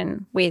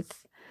connection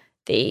with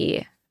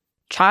the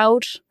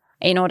child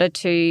in order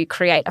to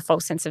create a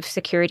false sense of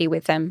security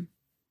with them.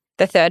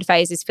 The third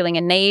phase is filling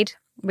a need,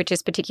 which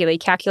is particularly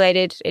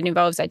calculated. It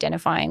involves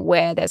identifying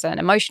where there's an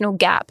emotional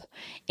gap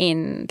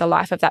in the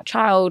life of that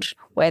child,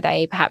 where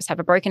they perhaps have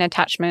a broken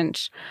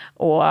attachment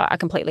or a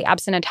completely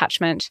absent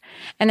attachment,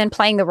 and then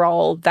playing the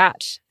role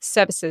that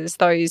services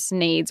those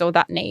needs or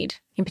that need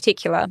in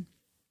particular.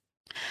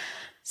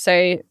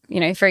 So,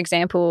 for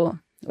example,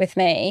 with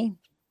me,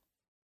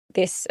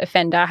 this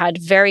offender had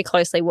very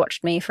closely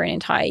watched me for an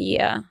entire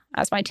year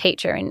as my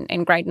teacher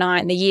in grade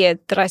 9. The year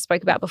that I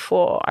spoke about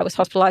before, I was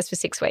hospitalised for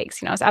 6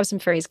 weeks. I was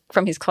absent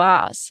from his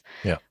class,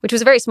 which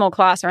was a very small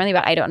class. There were only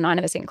about 8 or 9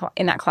 of us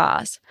in that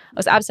class. I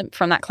was absent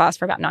from that class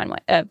for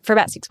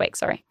about 6 weeks.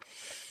 Sorry,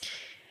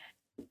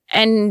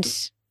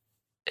 and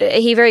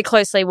he very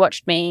closely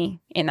watched me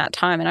in that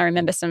time, and I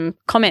remember some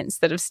comments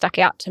that have stuck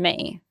out to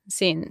me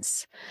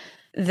since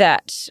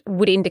that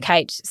would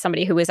indicate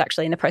somebody who was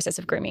actually in the process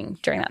of grooming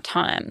during that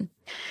time.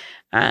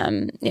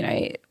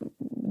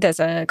 There's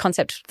a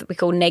concept that we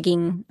call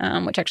negging,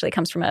 which actually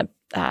comes from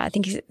I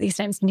think his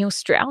name's Neil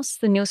Strauss,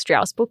 the Neil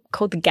Strauss book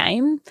called The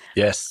Game.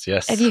 Yes.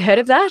 Have you heard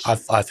of that?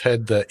 I've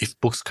heard the If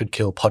Books Could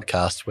Kill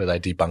podcast where they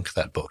debunk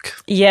that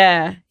book.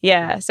 Yeah.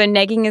 So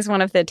negging is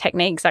one of the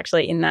techniques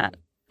actually in that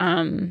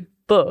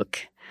book,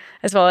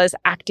 as well as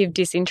active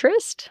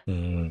disinterest.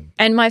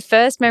 And my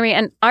first memory,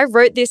 and I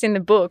wrote this in the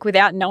book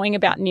without knowing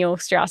about Neil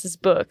Strauss's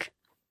book,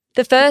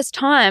 the first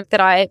time that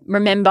I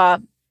remember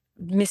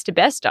Mr.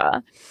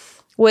 Bester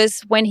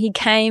was when he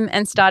came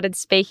and started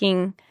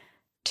speaking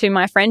to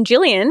my friend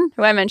Gillian,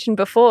 who I mentioned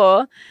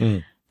before,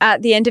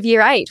 at the end of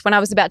year 8 when I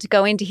was about to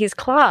go into his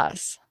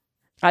class.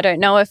 I don't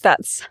know if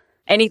there's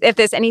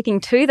anything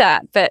to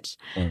that, but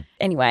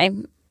anyway,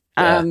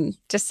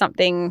 just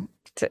something.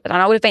 And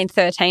I would have been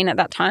 13 at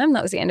that time.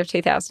 That was the end of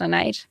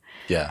 2008.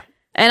 Yeah.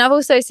 And I've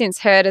also since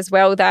heard as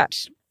well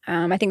that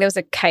I think there was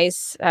a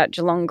case at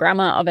Geelong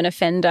Grammar of an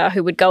offender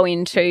who would go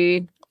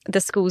into the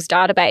school's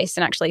database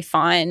and actually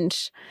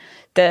find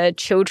the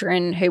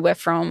children who were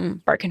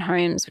from broken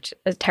homes, which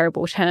is a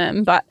terrible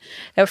term, but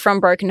they were from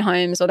broken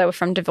homes or they were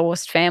from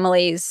divorced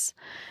families.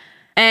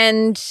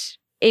 And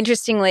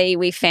interestingly,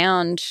 we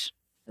found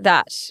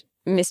that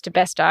Mr.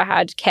 Bester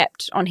had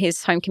kept on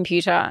his home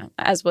computer,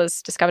 as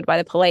was discovered by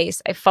the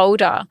police, a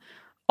folder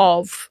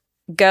of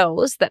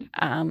girls that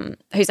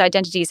whose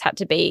identities had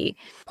to be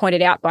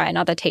pointed out by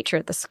another teacher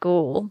at the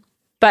school.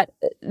 But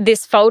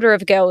this folder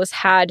of girls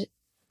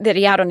that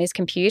he had on his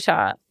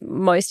computer,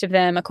 most of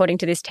them, according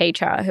to this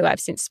teacher, who I've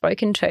since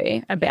spoken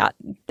to about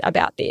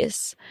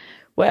this,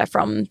 were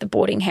from the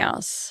boarding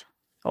house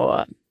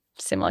or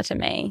similar to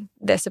me,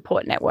 their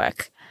support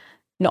network,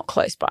 not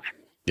close by.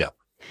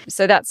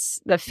 So that's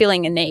the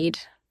filling a need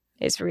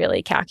is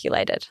really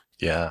calculated.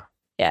 Yeah,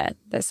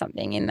 there's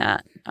something in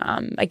that.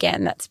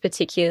 Again, that's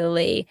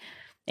particularly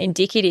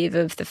indicative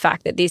of the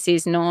fact that this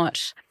is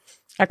not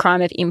a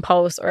crime of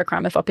impulse or a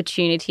crime of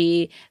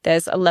opportunity.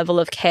 There's a level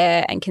of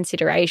care and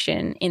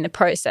consideration in the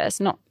process,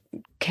 not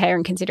care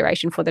and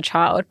consideration for the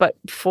child, but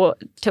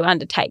to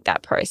undertake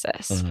that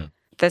process.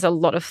 There's a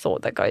lot of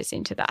thought that goes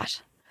into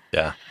that.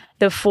 Yeah.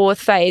 The 4th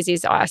phase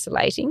is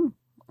isolating.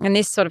 And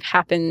this sort of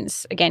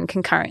happens, again,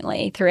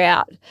 concurrently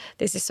throughout.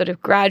 There's this sort of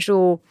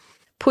gradual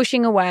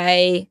pushing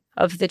away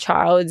of the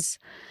child's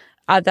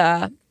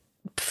other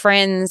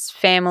friends,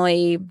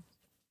 family,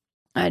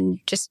 and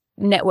just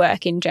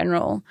network in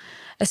general,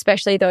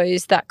 especially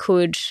those that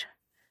could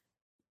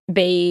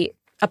be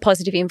a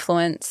positive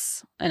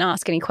influence and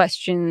ask any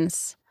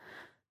questions.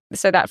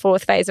 So that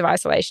 4th phase of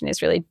isolation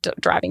is really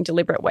driving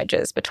deliberate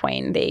wedges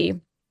between the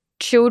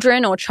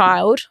children or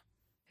child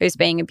who's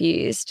being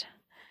abused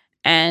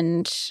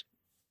and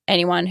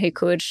anyone who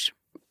could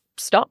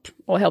stop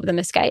or help them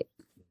escape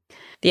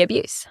the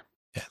abuse.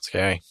 Yeah, it's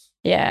scary.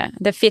 Yeah.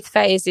 The 5th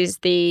phase is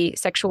the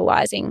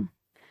sexualizing.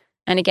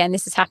 And again,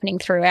 this is happening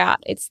throughout.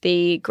 It's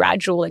the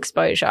gradual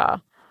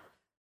exposure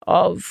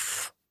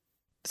of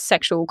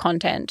sexual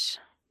content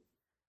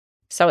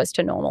so as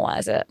to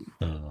normalize it.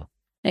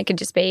 It could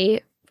just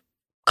be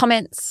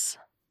comments,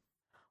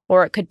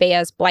 or it could be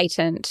as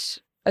blatant,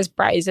 as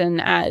brazen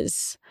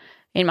as,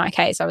 in my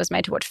case, I was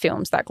made to watch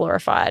films that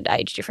glorified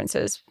age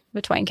differences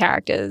between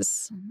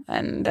characters,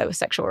 and there were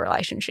sexual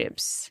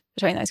relationships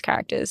between those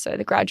characters. So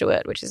The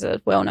Graduate, which is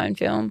a well-known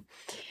film,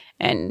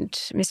 and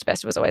Mr.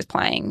 Bester was always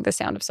playing The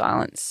Sound of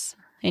Silence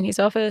in his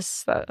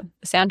office, the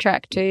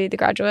soundtrack to The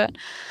Graduate.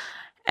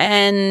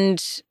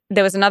 And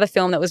there was another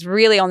film that was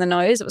really on the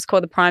nose. It was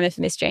called The Primer for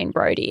Miss Jean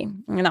Brodie,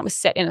 and that was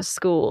set in a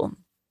school,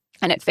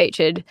 and it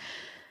featured,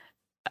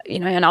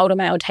 an older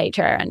male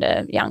teacher and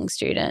a young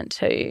student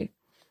who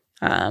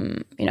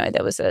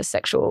there was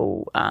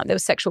sexual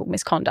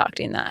misconduct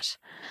in that.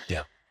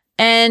 Yeah.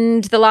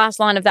 And the last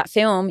line of that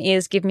film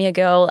is, "Give me a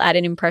girl at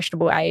an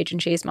impressionable age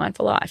and she is mine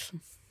for life."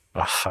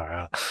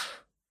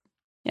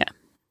 Yeah.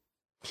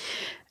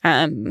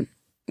 I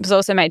was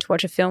also made to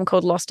watch a film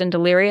called Lost and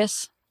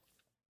Delirious,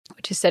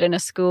 which is set in a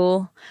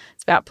school.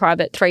 It's about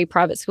 3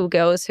 private school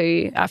girls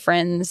who are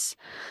friends,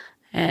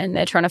 and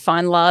they're trying to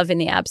find love in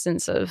the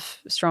absence of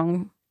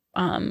strong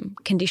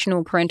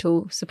conditional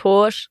parental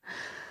support.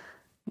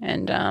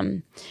 And,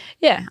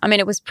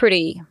 it was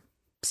pretty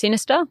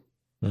sinister.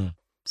 It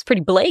was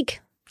pretty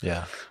bleak.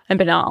 Yeah. And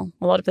banal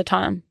a lot of the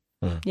time.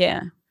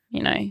 Yeah,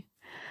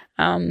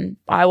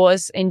 I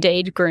was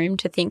indeed groomed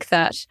to think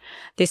that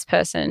this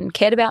person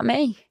cared about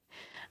me.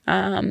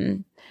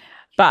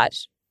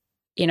 But,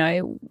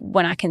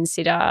 when I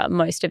consider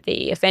most of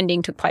the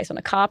offending took place on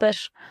a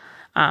carpet,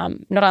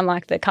 not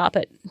unlike the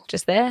carpet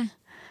just there,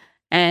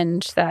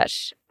 and that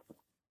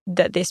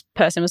this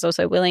person was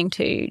also willing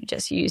to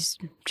just use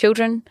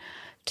children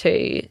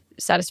to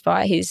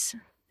satisfy his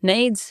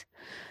needs.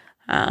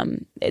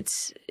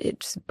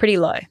 It's pretty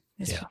low.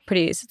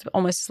 It's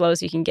almost as low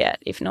as you can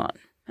get, if not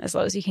as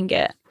low as you can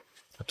get.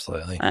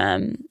 Absolutely.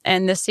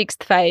 And the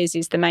sixth phase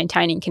is the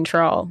maintaining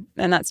control,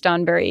 and that's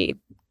done very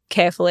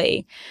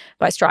carefully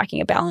by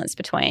striking a balance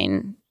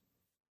between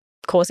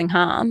causing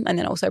harm and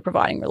then also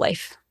providing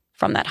relief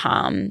from that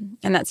harm.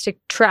 And that's to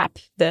trap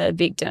the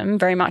victim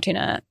very much in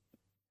a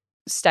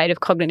state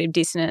of cognitive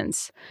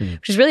dissonance,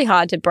 which is really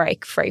hard to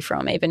break free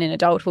from, even in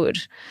adulthood,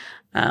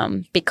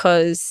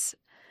 because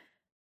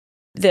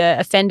the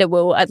offender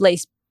will at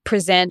least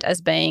present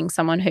as being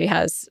someone who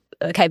has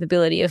a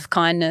capability of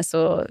kindness,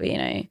 or,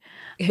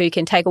 who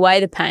can take away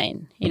the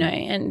pain,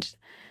 and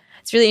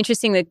it's really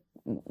interesting that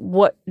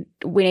what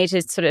we need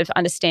to sort of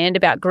understand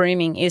about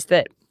grooming is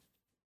that,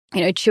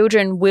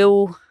 children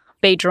will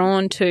be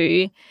drawn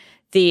to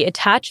the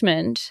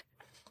attachment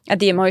at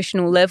the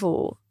emotional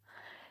level,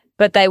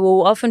 but they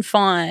will often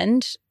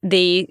find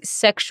the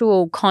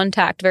sexual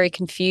contact very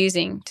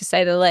confusing, to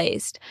say the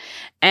least.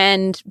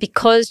 And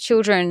because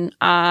children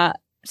are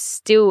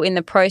still in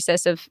the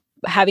process of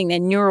having their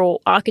neural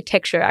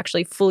architecture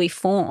actually fully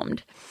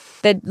formed,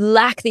 they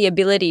lack the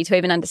ability to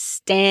even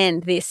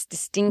understand this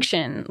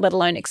distinction, let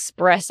alone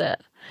express it.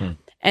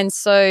 And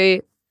so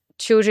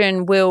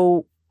children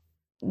will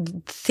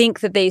think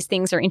that these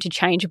things are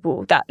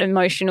interchangeable, that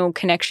emotional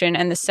connection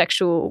and the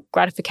sexual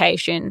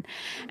gratification,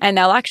 and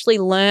they'll actually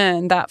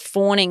learn that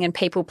fawning and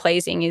people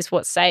pleasing is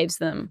what saves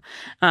them,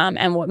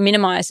 and what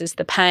minimises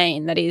the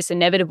pain that is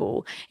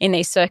inevitable in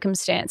these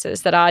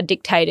circumstances that are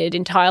dictated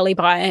entirely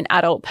by an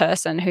adult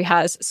person who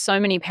has so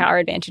many power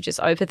advantages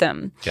over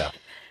them. Yeah.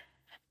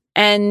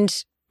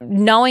 And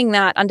knowing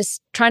that,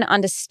 trying to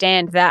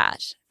understand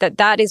that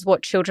is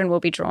what children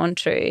will be drawn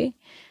to,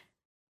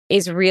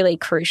 is really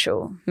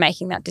crucial,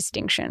 making that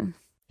distinction.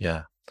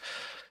 Yeah.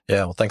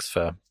 Yeah. Well, thanks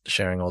for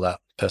sharing all that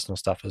personal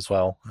stuff as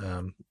well.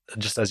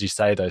 Just as you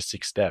say, those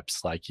 6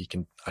 steps, like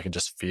I can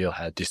just feel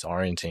how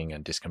disorienting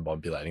and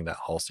discombobulating that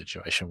whole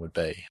situation would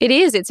be. It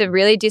is. It's a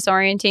really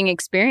disorienting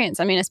experience.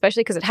 I mean,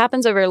 especially because it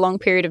happens over a long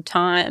period of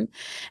time,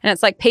 and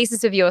it's like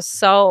pieces of your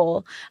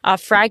soul are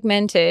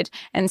fragmented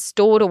and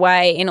stored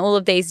away in all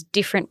of these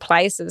different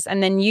places.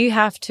 And then you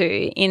have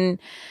to, in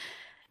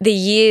the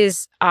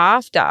years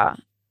after,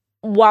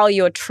 while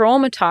you're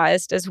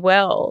traumatized as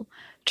well,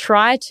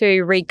 try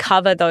to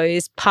recover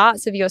those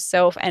parts of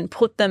yourself and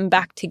put them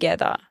back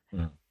together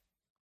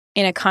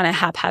in a kind of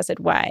haphazard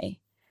way.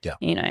 Yeah.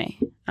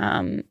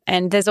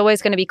 And there's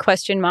always going to be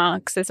question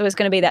marks. There's always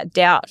going to be that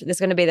doubt. There's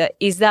going to be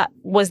that,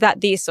 was that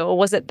this or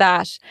was it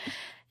that?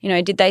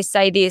 Did they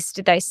say this?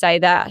 Did they say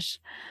that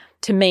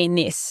to mean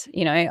this?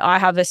 I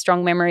have a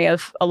strong memory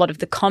of a lot of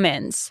the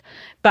comments,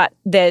 but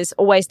there's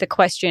always the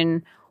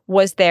question,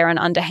 was there an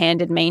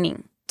underhanded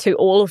meaning to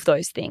all of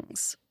those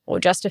things, or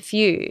just a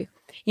few,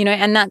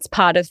 and that's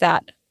part of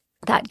that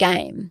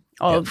game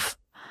of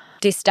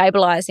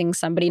destabilizing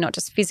somebody, not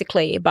just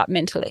physically, but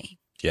mentally.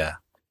 Yeah.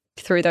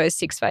 Through those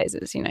 6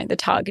 phases, the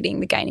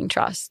targeting, the gaining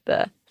trust,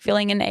 the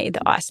feeling a need,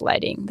 the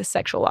isolating, the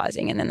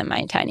sexualizing, and then the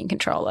maintaining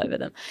control over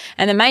them.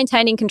 And the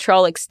maintaining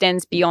control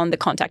extends beyond the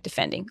contact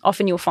offending.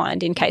 Often you'll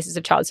find in cases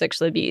of child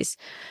sexual abuse,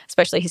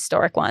 especially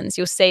historic ones,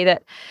 you'll see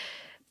that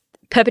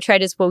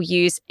perpetrators will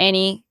use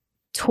any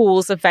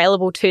tools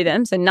available to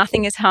them, so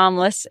nothing is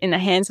harmless in the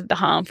hands of the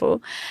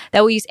harmful.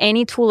 They will use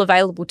any tool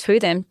available to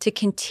them to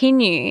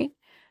continue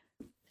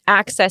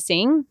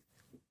accessing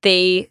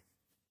the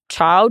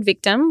child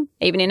victim,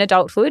 even in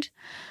adulthood,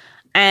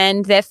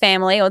 and their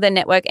family or their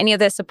network, any of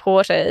their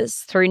supporters,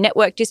 through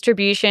network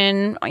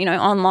distribution,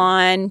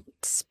 online,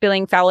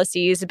 spilling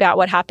fallacies about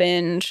what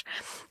happened,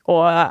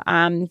 or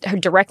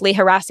directly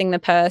harassing the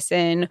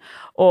person,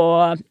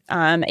 or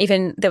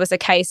even there was a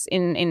case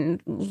in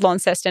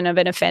Launceston of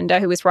an offender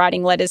who was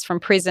writing letters from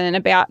prison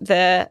about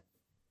the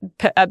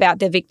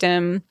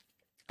victim,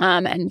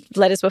 and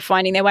letters were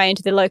finding their way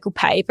into the local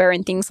paper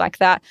and things like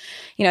that.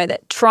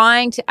 That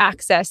trying to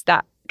access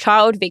that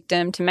child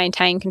victim to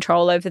maintain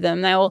control over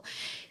them. They will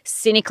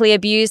cynically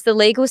abuse the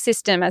legal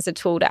system as a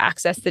tool to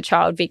access the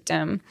child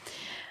victim.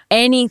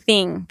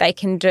 Anything they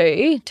can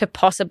do to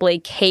possibly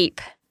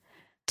keep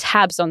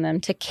tabs on them,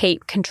 to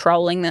keep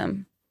controlling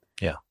them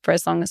for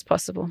as long as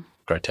possible.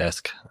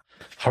 Grotesque,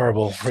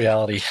 horrible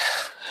reality.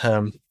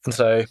 And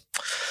so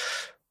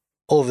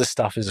all of this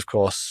stuff is, of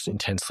course,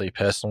 intensely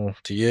personal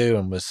to you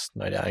and was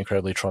no doubt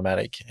incredibly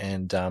traumatic.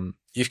 And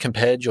you've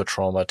compared your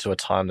trauma to a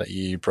time that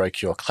you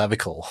broke your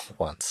clavicle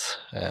once.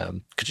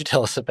 Could you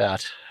tell us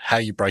about how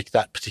you broke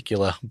that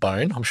particular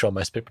bone? I'm sure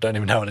most people don't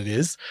even know what it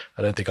is.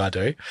 I don't think I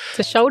do. It's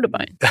a shoulder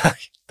bone.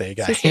 There you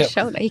go. It's your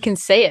shoulder. You can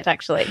see it,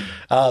 actually.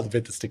 The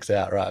bit that sticks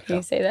out, right. Can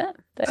you see that?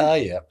 Oh,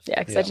 yeah. Yeah,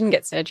 because I didn't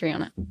get surgery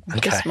on it.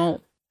 It's just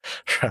small.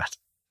 Right.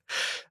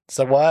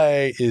 So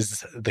why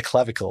is the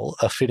clavicle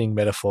a fitting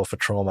metaphor for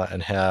trauma,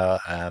 and how?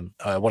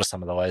 What are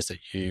some of the ways that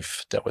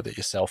you've dealt with it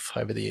yourself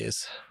over the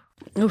years?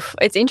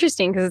 It's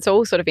interesting because it's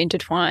all sort of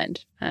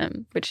intertwined,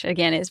 which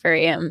again is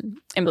very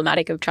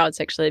emblematic of child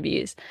sexual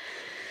abuse.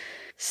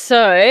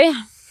 So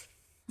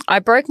I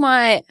broke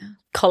my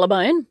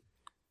collarbone.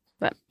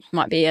 That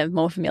might be a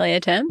more familiar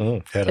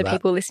term for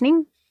people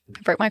listening.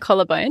 I broke my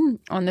collarbone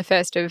on the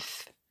 1st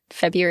of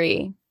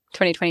February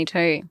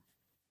 2022.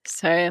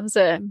 So it was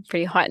a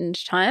pretty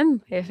heightened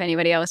time. If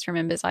anybody else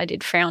remembers, I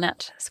did frown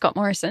at Scott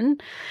Morrison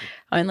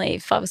only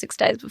 5 or 6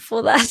 days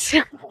before that.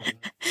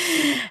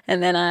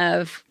 And then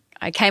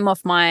I came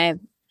off my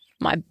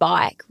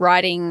bike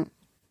riding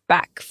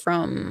back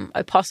from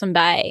Opossum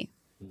Bay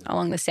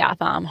along the South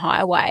Arm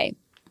Highway,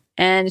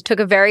 and took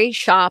a very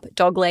sharp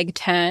dogleg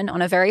turn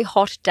on a very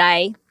hot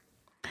day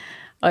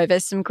over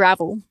some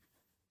gravel,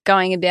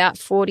 going about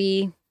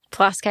 40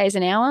 plus k's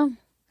an hour,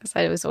 because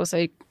I was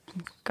also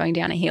going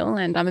down a hill,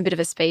 and I'm a bit of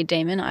a speed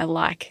demon. I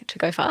like to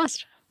go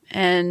fast.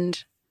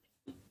 And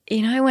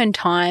you know, when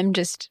time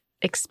just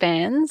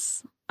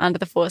expands under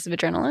the force of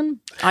adrenaline,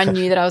 I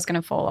knew that I was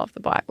going to fall off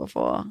the bike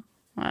before.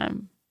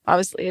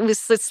 It was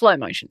slow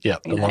motion. Yeah,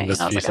 the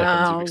longest few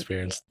seconds you've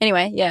experienced.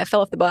 Anyway, I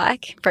fell off the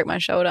bike, broke my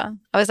shoulder.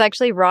 I was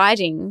actually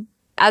riding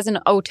as an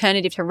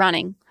alternative to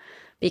running,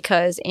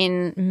 because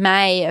in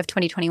May of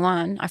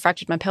 2021, I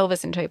fractured my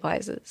pelvis in 2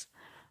 places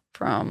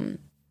from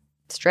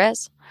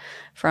stress,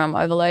 from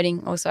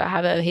overloading. Also, I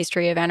have a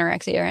history of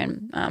anorexia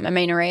and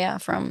amenorrhea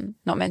from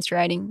not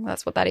menstruating.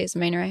 That's what that is,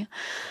 amenorrhea.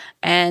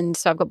 And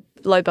so I've got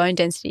low bone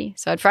density.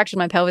 So I'd fractured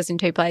my pelvis in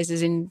 2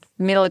 places in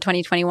the middle of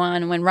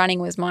 2021 when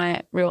running was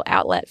my real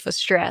outlet for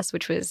stress,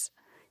 which was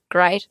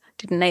great.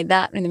 Didn't need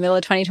that in the middle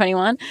of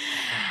 2021.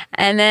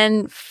 And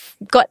then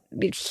got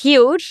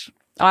healed,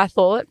 I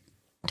thought,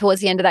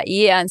 towards the end of that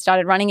year, and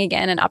started running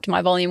again and upped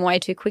my volume way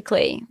too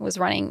quickly. Was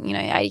running,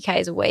 80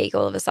 Ks a week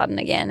all of a sudden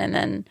again, and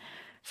then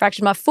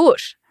fractured my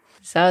foot.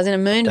 So I was in a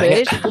moon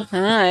boot. I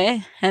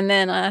know. And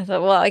then I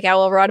thought, well, okay,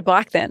 I'll ride a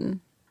bike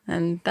then.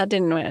 And that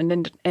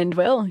didn't end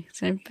well.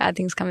 So bad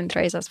things come in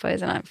threes, I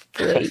suppose. And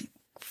I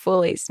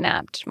fully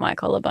snapped my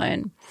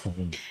collarbone.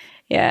 Mm-hmm.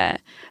 Yeah.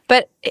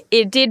 But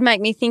it did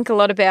make me think a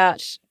lot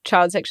about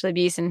child sexual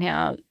abuse and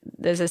how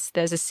there's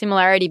a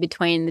similarity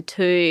between the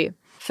two.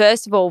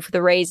 First of all, for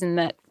the reason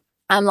that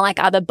unlike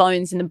other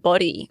bones in the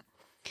body,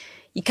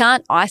 you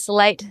can't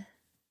isolate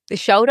the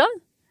shoulder.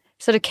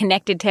 Sort of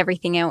connected to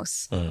everything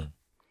else. And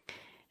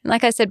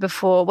like I said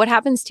before, what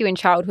happens to you in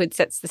childhood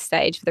sets the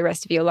stage for the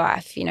rest of your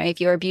life. You know, if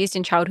you're abused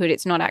in childhood,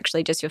 it's not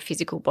actually just your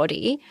physical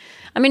body.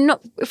 I mean,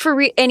 not for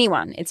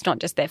anyone, it's not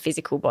just their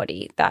physical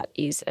body that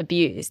is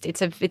abused.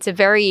 It's a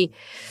very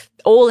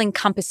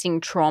all-encompassing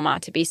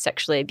trauma to be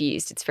sexually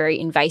abused. It's very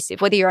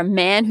invasive. Whether you're a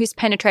man who's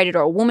penetrated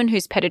or a woman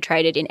who's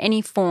penetrated in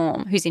any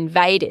form, who's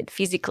invaded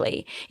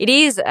physically, it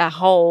is a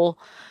whole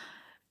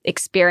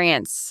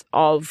experience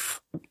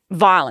of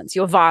violence.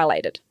 You're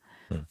violated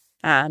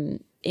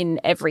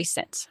in every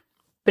sense.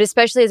 But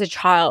especially as a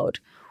child,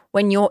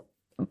 when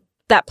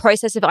that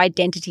process of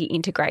identity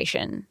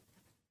integration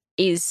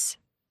is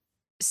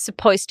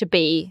supposed to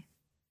be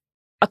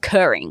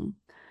occurring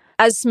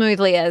as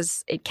smoothly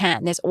as it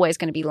can, there's always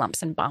going to be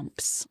lumps and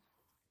bumps.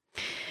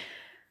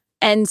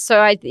 And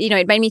so it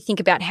made me think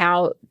about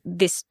how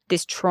this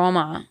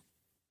trauma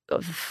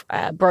of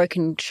a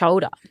broken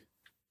shoulder,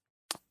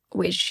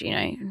 which,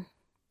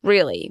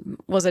 really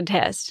was a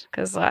test,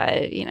 because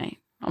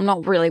I'm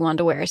not really one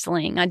to wear a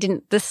sling.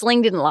 The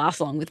sling didn't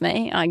last long with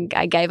me.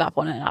 I gave up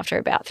on it after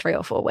about 3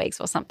 or 4 weeks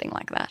or something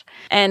like that,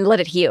 and let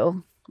it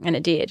heal, and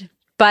it did.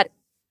 But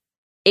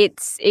it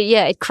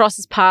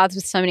crosses paths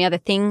with so many other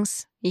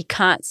things. You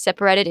can't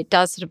separate it. It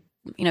does sort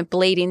of,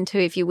 bleed into,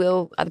 if you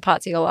will, other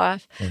parts of your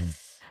life.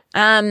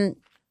 And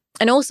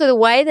also the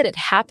way that it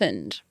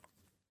happened.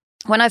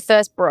 When I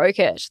first broke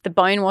it, the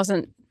bone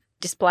wasn't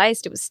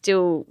displaced. It was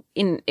still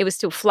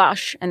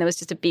flush, and there was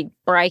just a big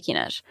break in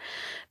it.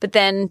 But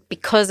then,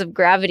 because of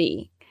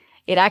gravity,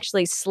 it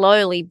actually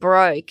slowly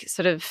broke.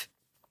 Sort of.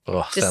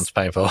 Oh, sounds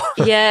painful.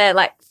 Yeah,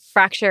 like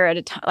fracture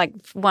at like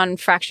one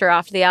fracture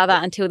after the other,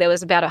 until there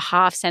was about a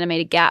 0.5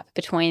 centimeter gap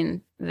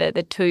between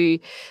the two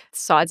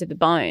sides of the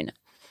bone.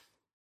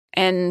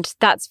 And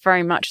that's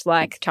very much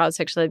like child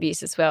sexual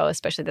abuse as well,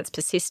 especially that's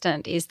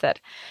persistent, is that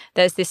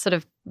there's this sort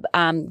of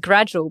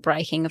gradual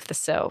breaking of the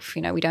self.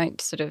 We don't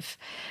sort of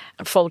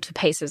fall to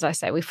pieces, I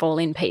say. We fall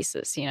in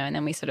pieces, and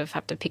then we sort of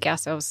have to pick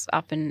ourselves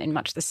up in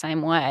much the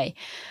same way,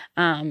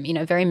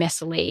 very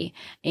messily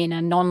in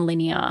a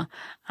non-linear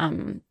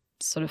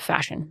sort of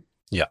fashion.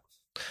 Yeah,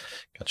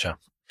 gotcha.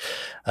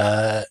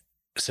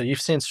 So you've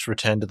since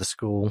returned to the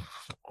school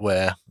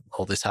where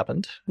all this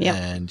happened,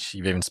 and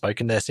you've even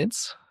spoken there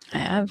since? I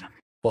have.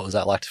 What was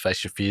that like to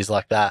face your fears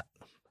like that?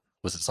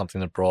 Was it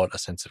something that brought a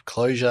sense of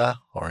closure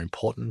or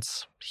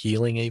importance,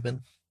 healing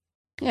even?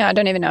 Yeah, I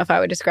don't even know if I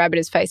would describe it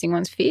as facing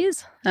one's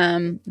fears.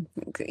 But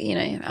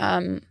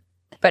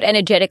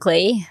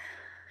energetically,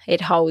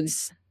 it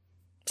holds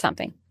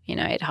something.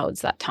 It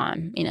holds that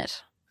time in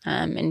it.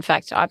 In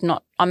fact, I'm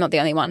not the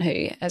only one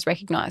who has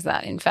recognised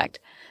that. In fact,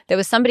 there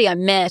was somebody I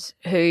met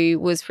who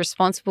was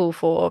responsible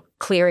for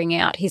clearing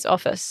out his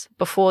office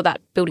before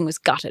that building was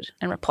gutted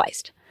and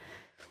replaced.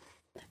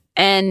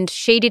 And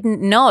she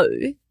didn't know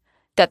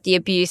that the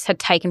abuse had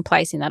taken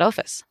place in that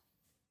office.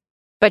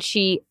 But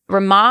she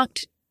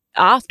remarked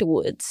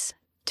afterwards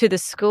to the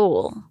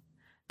school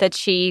that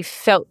she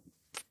felt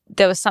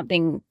there was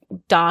something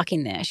dark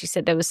in there. She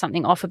said there was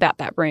something off about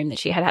that room, that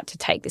she had to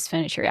take this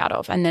furniture out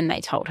of. And then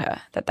they told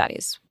her that that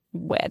is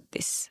where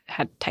this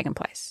had taken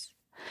place.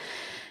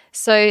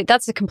 So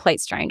that's a complete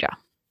stranger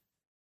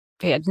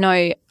who had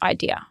no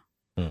idea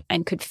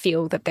and could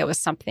feel that there was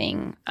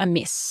something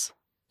amiss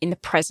in the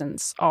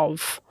presence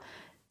of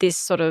this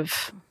sort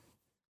of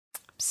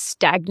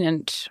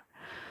stagnant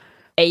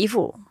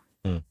evil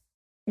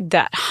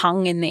that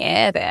hung in the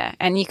air there.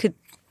 And you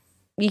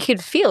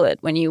could feel it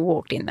when you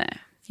walked in there,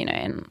 you know,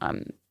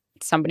 and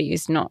somebody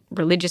who's not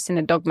religious in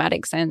a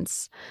dogmatic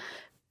sense,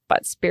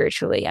 but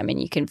spiritually, I mean,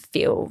 you can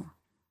feel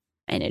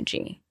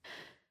energy.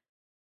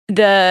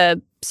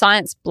 The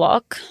science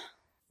block,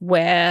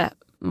 where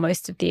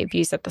most of the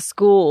abuse at the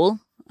school,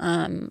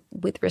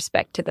 with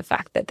respect to the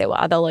fact that there were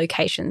other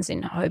locations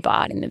in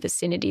Hobart in the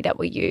vicinity that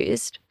were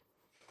used,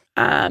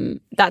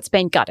 that's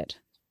been gutted.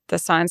 The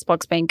science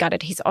block's been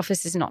gutted. His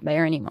office is not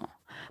there anymore.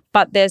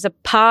 But there's a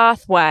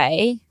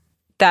pathway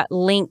that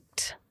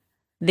linked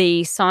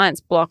the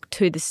science block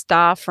to the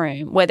staff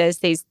room where there's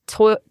these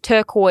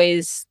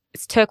turquoise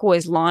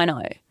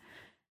lino.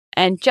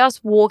 And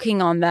just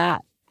walking on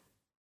that,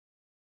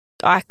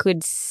 I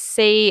could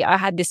see, I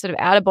had this sort of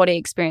out-of-body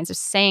experience of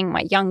seeing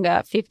my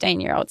younger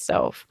 15-year-old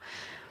self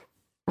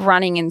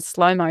running in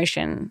slow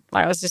motion.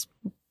 Like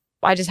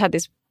I just had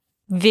this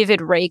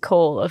vivid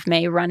recall of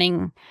me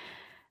running,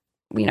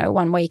 you know,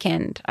 one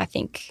weekend, I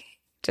think,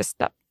 just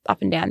up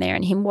and down there,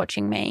 and him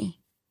watching me,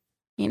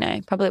 you know,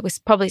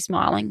 probably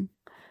smiling,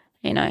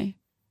 you know.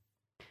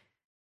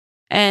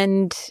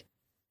 And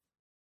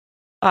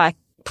I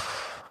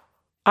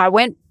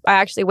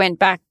actually went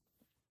back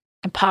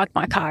and parked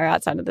my car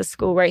outside of the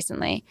school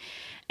recently,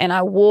 and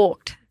I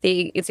walked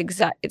it's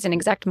an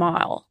exact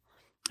mile.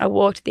 I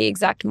walked the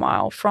exact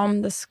mile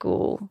from the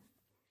school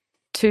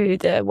to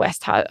the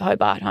West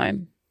Hobart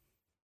home,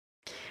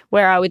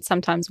 where I would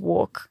sometimes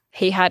walk.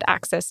 He had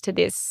access to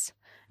this,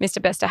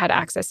 Mr. Bester had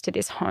access to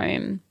this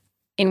home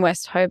in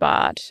West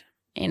Hobart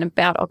in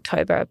about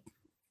October,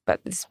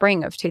 but the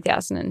spring of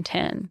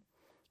 2010. It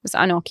was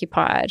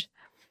unoccupied.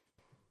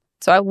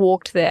 So I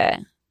walked there.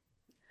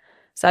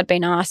 So I'd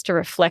been asked to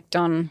reflect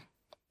on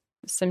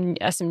some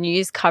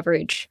news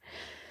coverage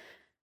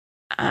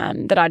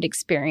that I'd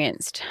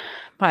experienced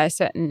by a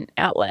certain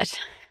outlet.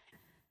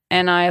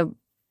 And I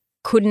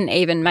couldn't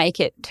even make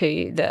it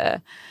to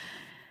the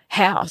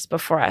house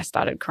before I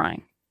started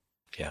crying.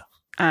 Yeah.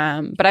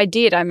 But I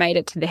did. I made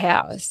it to the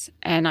house,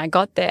 and I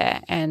got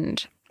there,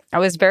 and I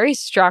was very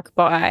struck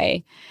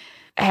by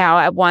how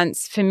at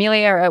once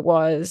familiar it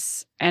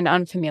was and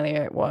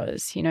unfamiliar it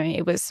was. You know,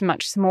 it was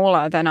much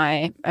smaller than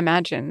I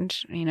imagined,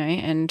 you know,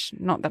 and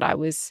not that I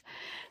was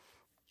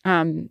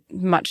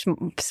much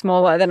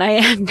smaller than I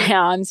am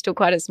now. I'm still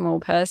quite a small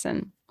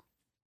person.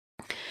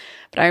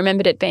 But I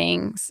remember it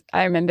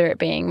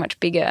being much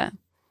bigger.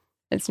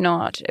 It's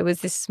not. It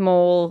was this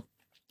small,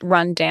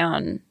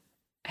 run-down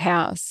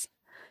house,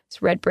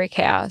 this red brick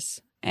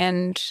house.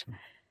 And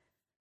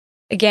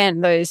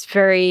again, those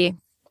very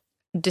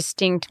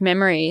distinct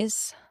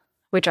memories,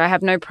 which I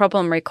have no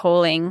problem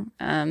recalling,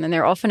 and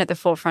they're often at the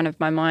forefront of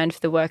my mind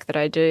for the work that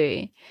I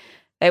do,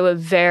 they were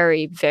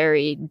very,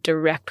 very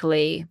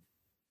directly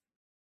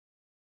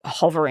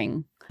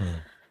hovering.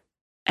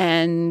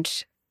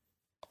 And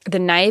the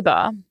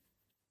neighbour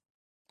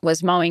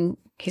was mowing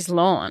his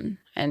lawn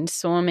and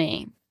saw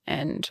me,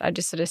 and I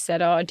just sort of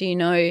said, "Oh, do you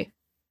know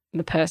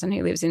the person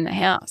who lives in the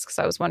house?" Because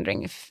I was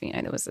wondering if, you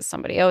know, there was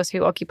somebody else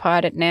who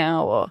occupied it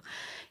now, or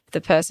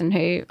the person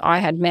who I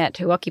had met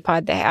who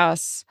occupied the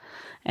house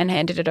and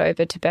handed it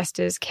over to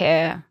Bester's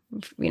care,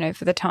 you know,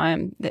 for the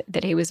time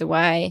that he was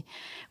away,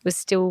 was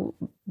still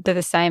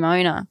the same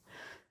owner.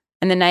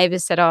 And the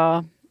neighbours said,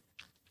 "Oh,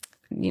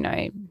 you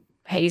know,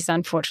 he's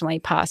unfortunately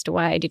passed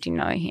away. Did you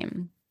know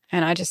him?"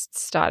 And I just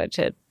started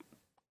to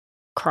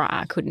cry.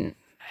 I couldn't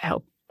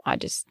help.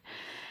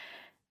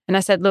 And I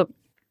said, "Look,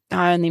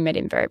 I only met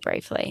him very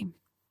briefly.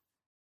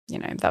 You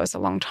know, that was a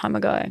long time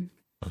ago."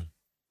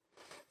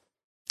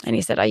 And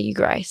he said, "Are you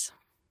Grace?"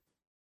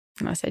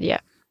 And I said, "Yeah."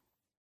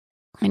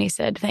 And he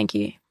said, "Thank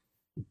you.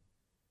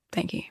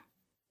 Thank you."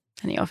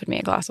 And he offered me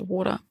a glass of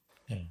water.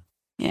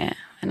 Yeah.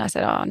 And I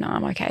said, "Oh, no,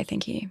 I'm okay,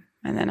 thank you."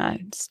 And then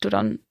I stood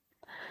on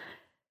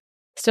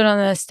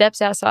the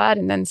steps outside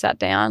and then sat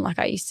down like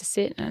I used to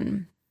sit,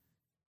 and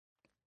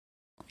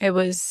it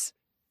was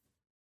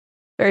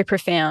very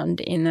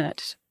profound in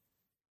that,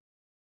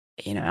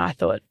 you know, I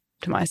thought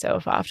to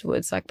myself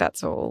afterwards, like,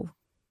 that's all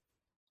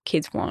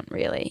kids want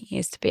really,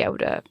 is to be able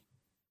to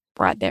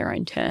write their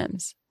own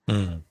terms.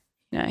 You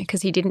know,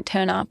 because he didn't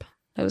turn up.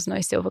 There was no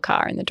silver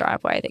car in the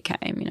driveway that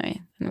came, you know,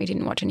 and we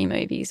didn't watch any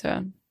movies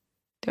or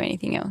do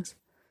anything else.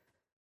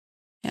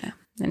 Yeah.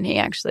 And he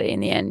actually, in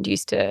the end,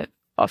 used to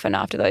often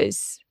after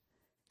those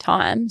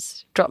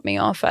times drop me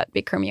off at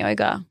Bikram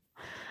yoga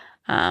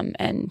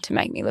And to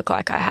make me look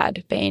like I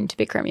had been to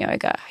Bikram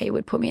yoga, he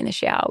would put me in the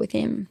shower with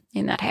him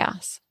in that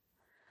house.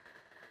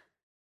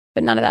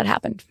 But none of that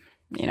happened,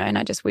 and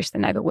I just wished the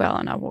neighbour well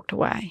and I walked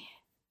away.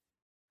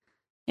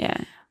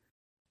 Yeah.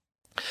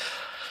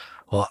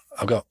 Well,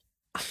 I've got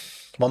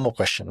one more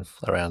question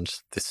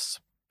around this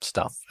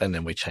stuff, and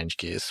then we change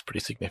gears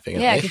pretty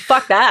significantly. Yeah,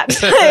 fuck that.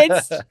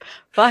 It's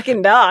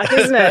fucking dark,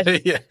 isn't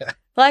it? Yeah.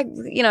 Like,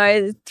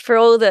 for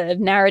all the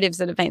narratives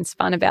that have been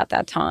spun about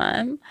that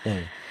time,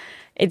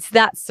 it's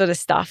that sort of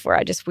stuff where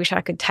I just wish I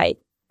could take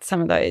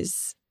some of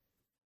those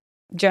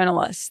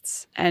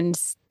journalists and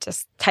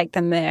just take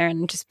them there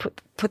and just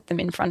put them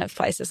in front of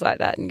places like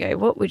that and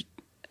go,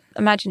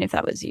 imagine if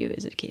that was you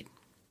as a kid.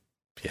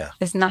 Yeah.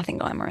 There's nothing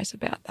glamorous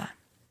about that.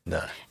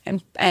 No.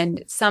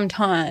 And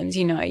sometimes,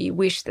 you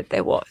wish that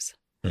there was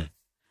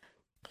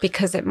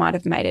because it might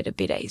have made it a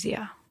bit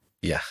easier.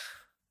 Yeah.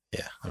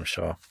 Yeah, I'm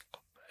sure.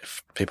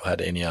 If people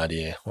had any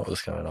idea what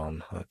was going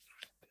on.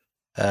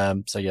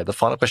 So, yeah, the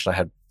final question I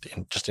had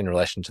just in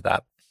relation to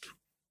that.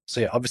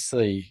 So, yeah,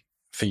 obviously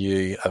for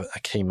you, a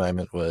key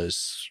moment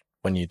was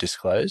when you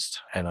disclosed,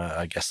 and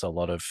I guess a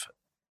lot of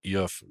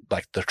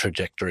the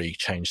trajectory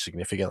changed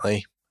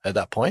significantly at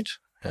that point.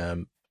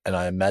 And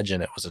I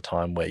imagine it was a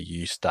time where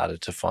you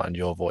started to find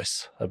your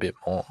voice a bit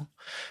more.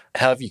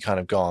 How have you kind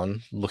of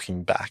gone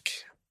looking back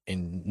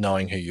in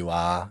knowing who you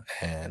are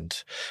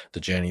and the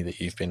journey that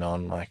you've been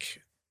on?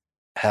 Like,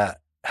 how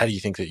do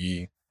you think that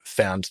you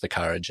found the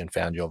courage and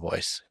found your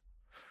voice?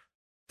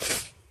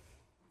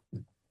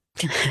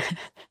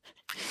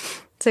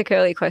 It's a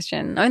curly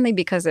question, only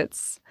because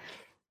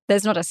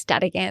there's not a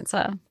static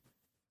answer.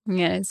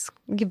 Yeah,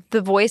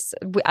 the voice,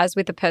 as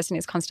with the person,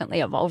 is constantly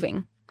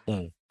evolving.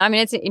 I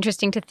mean, it's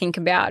interesting to think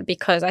about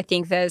because I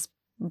think there's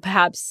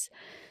perhaps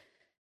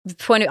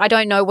I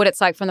don't know what it's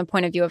like from the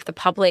point of view of the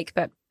public,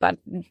 but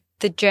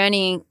the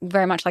journey,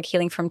 very much like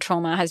healing from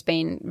trauma, has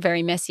been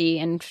very messy.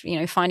 And,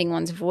 finding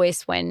one's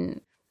voice when,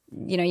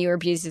 you're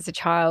abused as a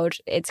child,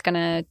 it's going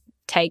to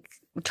take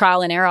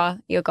trial and error.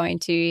 You're going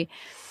to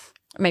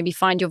maybe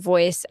find your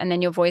voice, and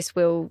then your voice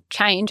will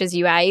change as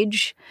you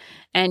age,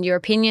 and your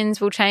opinions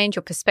will change,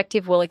 your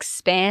perspective will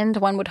expand,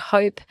 one would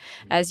hope,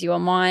 as your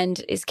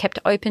mind is kept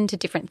open to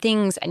different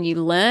things and you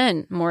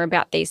learn more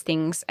about these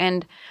things.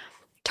 And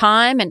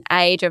time and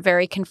age are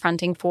very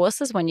confronting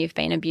forces when you've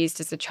been abused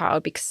as a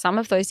child, because some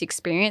of those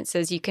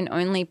experiences you can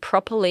only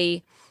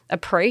properly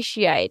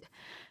appreciate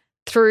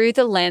through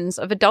the lens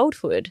of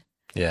adulthood.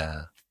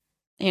 Yeah.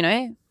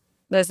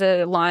 There's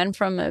a line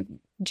from a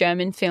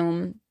German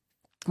film,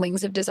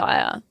 Wings of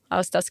Desire,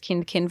 als das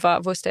Kind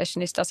war, wusste es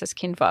nicht, dass es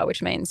Kind war,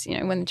 which means,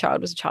 when the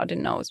child was a child,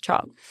 didn't know it was a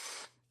child.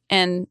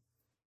 And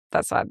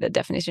that's like the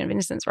definition of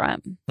innocence, right?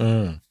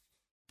 And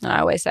I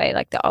always say,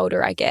 like, the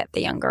older I get,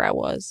 the younger I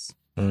was.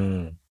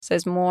 So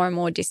there's more and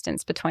more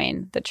distance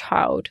between the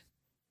child,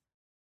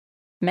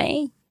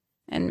 me,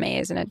 and me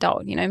as an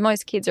adult.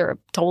 Most kids are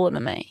taller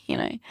than me,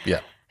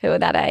 who are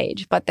that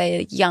age, but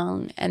they're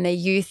young, and their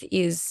youth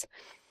is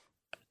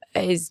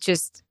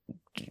just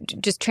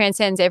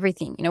transcends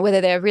everything.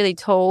 Whether they're really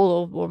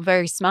tall or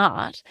very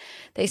smart,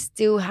 they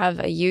still have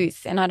a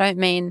youth. And I don't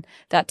mean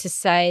that to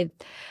say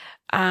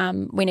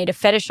we need to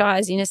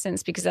fetishize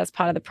innocence, because that's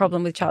part of the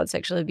problem with child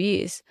sexual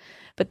abuse.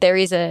 But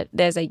there's a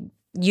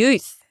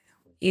youth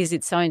is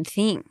its own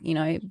thing.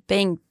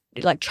 Being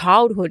like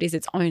childhood is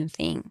its own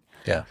thing.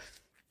 Yeah.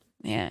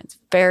 Yeah, it's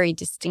very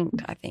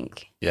distinct, I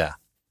think. Yeah.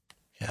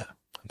 Yeah,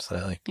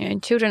 absolutely.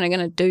 Children are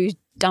going to do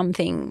dumb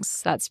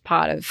things. That's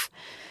part of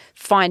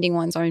finding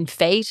one's own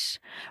feet,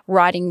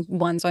 writing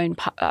one's own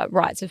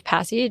rites of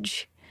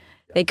passage.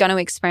 They're going to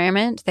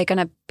experiment. They're going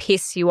to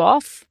piss you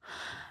off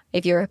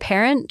if you're a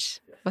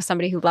parent or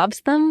somebody who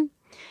loves them.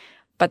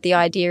 But the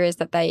idea is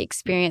that they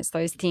experience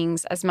those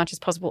things as much as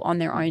possible on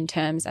their own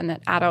terms, and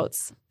that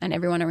adults and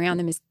everyone around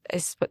them is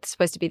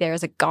supposed to be there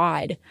as a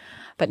guide,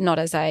 but not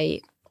as an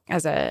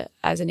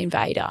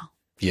invader.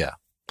 Yeah.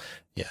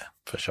 Yeah,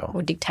 for sure.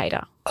 Or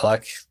dictator. I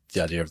like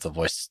the idea of the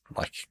voice,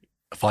 like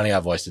finding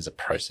our voice is a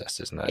process,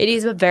 isn't it? It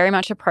is very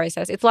much a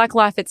process. It's like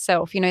life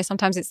itself.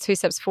 Sometimes it's 2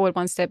 steps forward,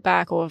 1 step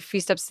back, or a few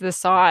steps to the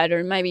side,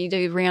 or maybe you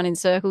do round in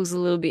circles a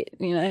little bit,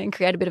 and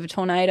create a bit of a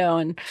tornado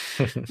and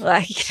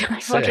I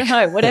don't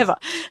know, whatever.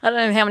 I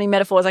don't know how many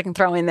metaphors I can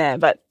throw in there,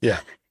 but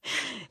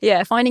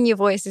yeah, finding your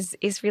voice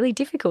is really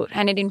difficult,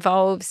 and it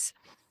involves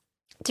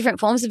different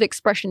forms of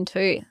expression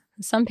too.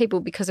 Some people,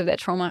 because of their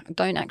trauma,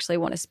 don't actually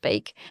want to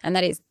speak, and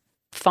that is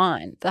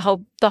fine. The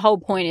whole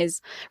point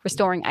is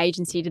restoring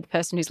agency to the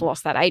person who's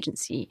lost that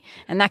agency,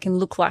 and that can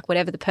look like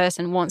whatever the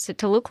person wants it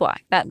to look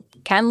like. That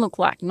can look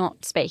like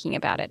not speaking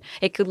about it.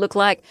 It could look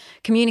like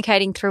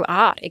communicating through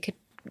art. It could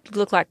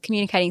look like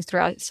communicating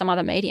through some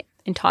other medium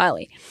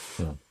entirely.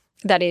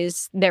 That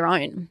is their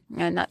own,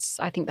 and that's,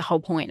 I think, the whole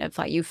point of,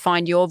 like, you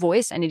find your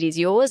voice and it is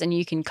yours, and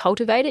you can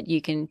cultivate it,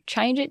 you can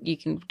change it, you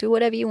can do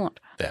whatever you want.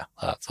 Yeah,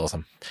 that's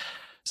awesome.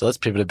 So let's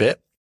pivot a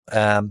bit.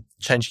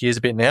 Change gears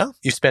a bit now.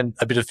 You spent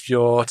a bit of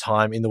your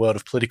time in the world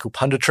of political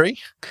punditry.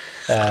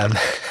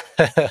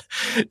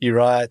 You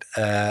write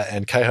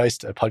and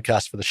co-host a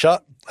podcast for The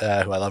Shot, who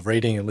I love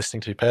reading and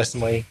listening to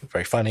personally.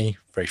 Very funny,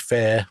 very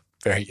fair,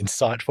 very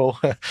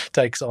insightful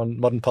takes on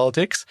modern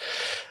politics.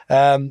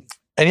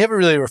 And you have a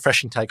really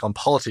refreshing take on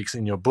politics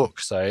in your book.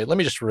 So let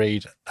me just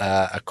read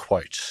a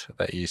quote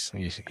that you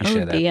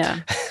share there. Yeah,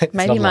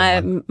 maybe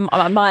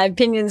my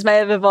opinions may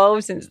have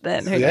evolved since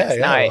then. Who knows?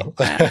 No.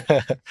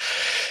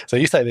 So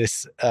you say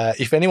this,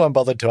 if anyone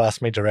bothered to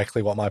ask me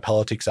directly what my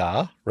politics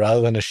are,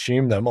 rather than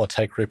assume them or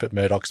take Rupert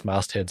Murdoch's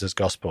mastheads as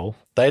gospel,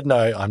 they'd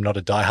know I'm not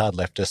a diehard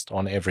leftist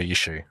on every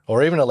issue,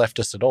 or even a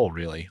leftist at all,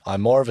 really.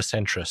 I'm more of a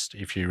centrist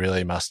if you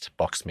really must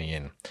box me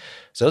in.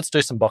 So let's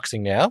do some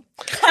boxing now.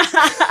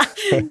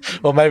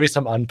 Or maybe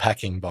some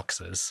unpacking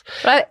boxes.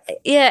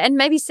 And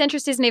maybe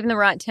centrist isn't even the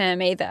right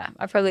term either.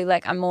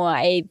 I'm more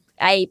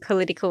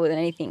apolitical than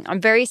anything. I'm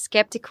very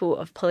skeptical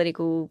of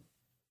political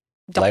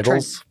doctrine.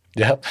 Labels.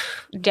 Yep.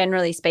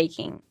 Generally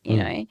speaking, you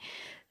know.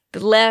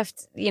 The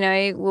left,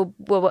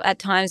 will at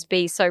times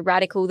be so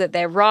radical that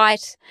they're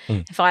right,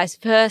 vice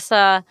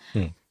versa.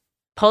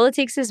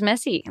 Politics is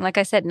messy. Like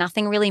I said,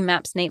 nothing really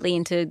maps neatly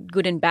into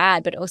good and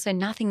bad, but also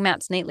nothing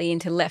maps neatly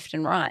into left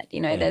and right.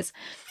 There's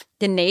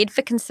the need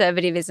for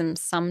conservatism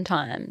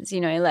sometimes,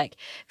 like,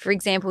 for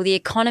example, the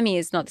economy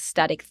is not a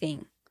static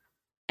thing.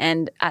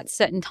 And at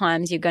certain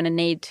times, you're going to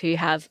need to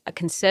have a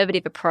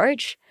conservative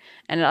approach,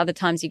 and at other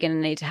times, you're going to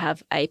need to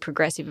have a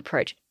progressive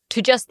approach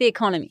to just the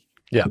economy.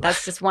 Yeah.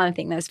 That's just one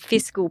thing. There's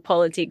fiscal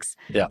politics.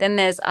 Yeah. Then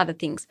there's other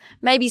things.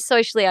 Maybe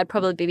socially, I'd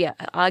probably be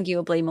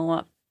arguably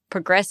more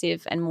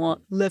progressive and more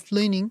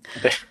left-leaning,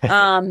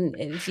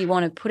 if you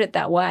want to put it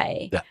that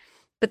way. Yeah.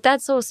 But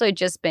that's also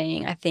just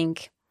being, I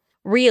think,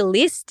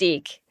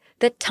 realistic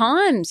that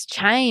times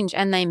change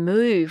and they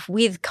move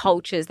with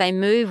cultures. They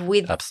move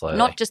with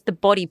not just the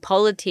body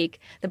politic.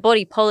 The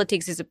body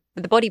politic is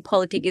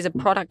a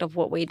product of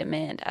what we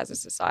demand as a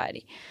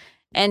society.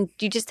 And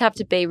you just have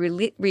to be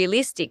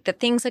realistic that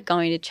things are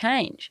going to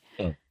change.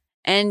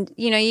 And,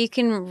 you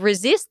can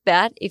resist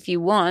that if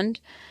you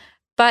want,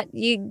 but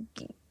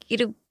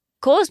it'll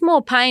cause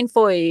more pain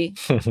for you,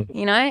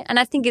 And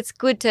I think it's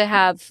good to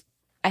have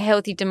a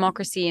healthy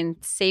democracy and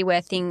see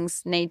where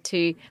things need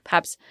to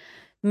perhaps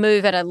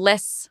move at a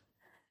less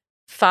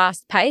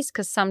fast pace,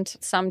 because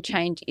some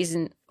change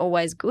isn't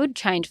always good.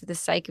 Change for the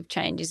sake of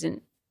change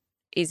isn't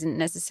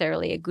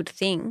necessarily a good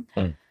thing.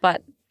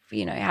 But,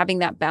 having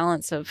that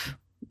balance of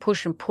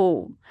push and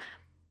pull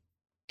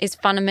is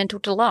fundamental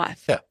to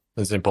life. Yeah.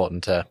 It's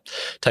important to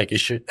take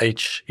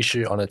each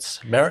issue on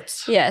its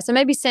merits. Yeah, so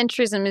maybe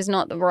centrism is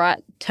not the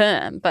right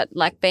term, but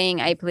like being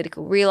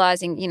apolitical,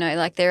 realising,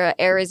 like there are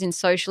errors in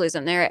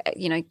socialism. There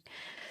are,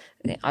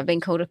 I've been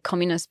called a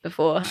communist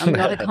before. I'm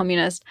not a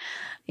communist.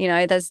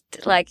 There's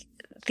like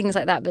things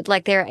like that. But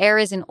like there are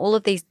errors in all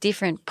of these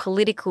different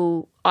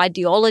political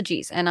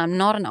ideologies, and I'm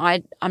not an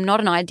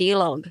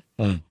ideologue.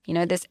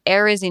 There's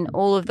errors in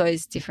all of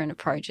those different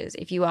approaches.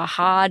 If you are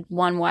hard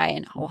one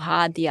way or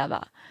hard the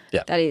other,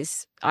 that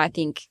is, I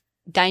think,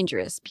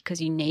 dangerous, because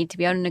you need to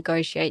be able to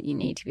negotiate. You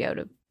need to be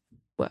able to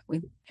work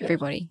with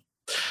everybody.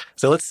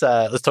 So let's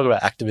talk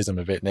about activism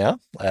a bit now.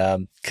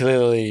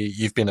 Clearly,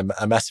 you've been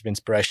a massive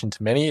inspiration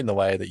to many in the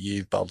way that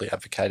you've boldly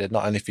advocated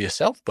not only for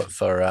yourself but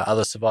for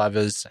other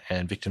survivors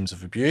and victims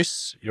of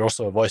abuse. You're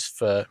also a voice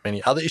for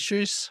many other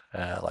issues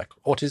like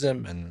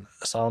autism and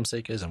asylum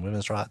seekers and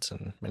women's rights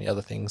and many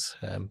other things.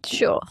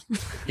 Sure.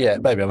 Yeah,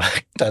 maybe I'm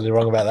totally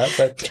wrong about that.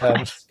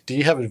 But do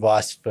you have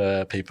advice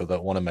for people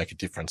that want to make a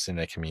difference in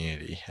their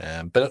community?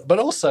 But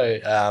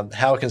also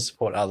how it can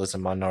support others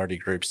and minority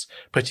groups,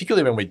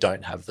 particularly when we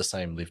don't have the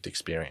same lived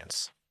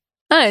experience?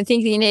 I don't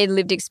think that you need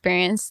lived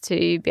experience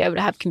to be able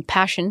to have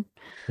compassion.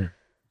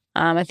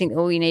 I think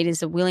all you need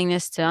is a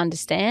willingness to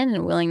understand and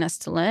a willingness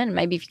to learn.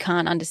 Maybe if you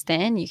can't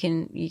understand, you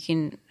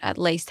can at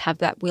least have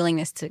that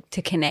willingness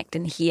to connect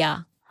and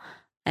hear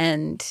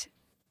and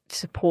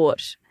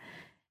support.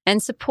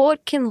 And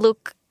support can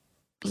look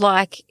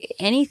like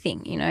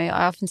anything. I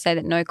often say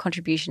that no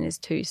contribution is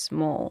too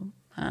small,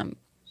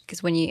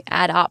 because when you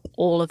add up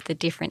all of the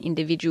different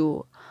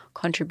individual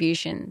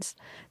contributions,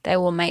 they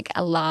will make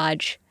a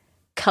large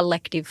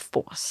collective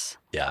force.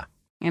 Yeah.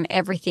 And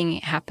everything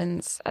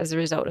happens as a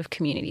result of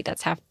community.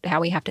 That's how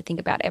we have to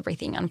think about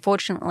everything.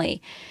 Unfortunately,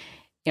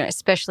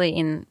 especially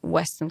in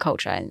Western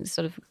culture and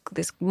sort of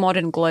this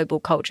modern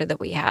global culture that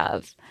we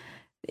have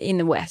in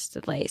the West,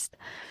 at least,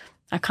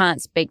 I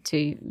can't speak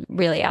to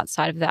really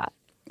outside of that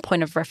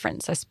point of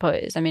reference, I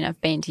suppose. I mean,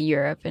 I've been to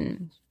Europe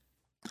and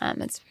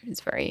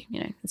it's very,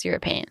 it's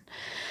European.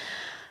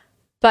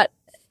 But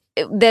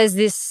there's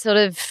this sort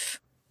of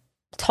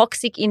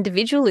toxic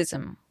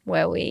individualism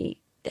where we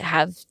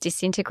have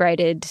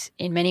disintegrated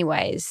in many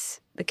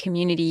ways the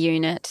community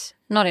unit,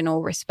 not in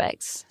all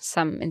respects.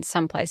 In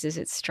some places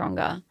it's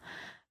stronger.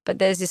 But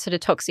there's this sort of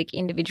toxic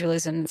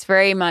individualism that's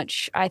very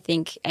much, I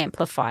think,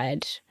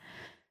 amplified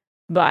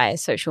by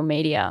social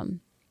media.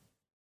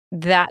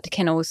 That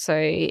can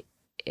also,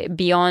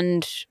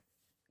 beyond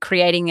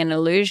creating an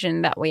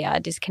illusion that we are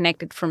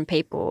disconnected from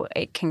people,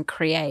 it can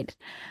create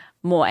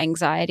more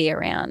anxiety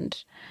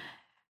around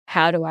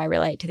how do I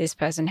relate to this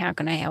person? How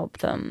can I help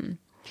them?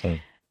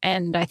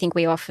 And I think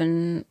we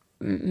often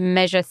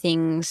measure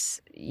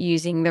things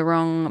using the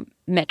wrong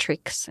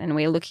metrics, and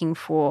we're looking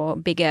for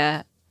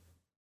bigger,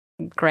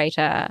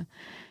 greater,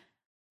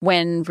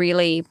 when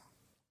really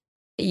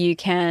you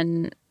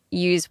can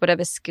use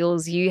whatever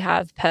skills you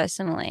have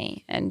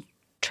personally and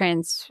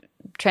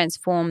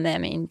transform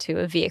them into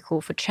a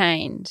vehicle for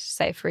change.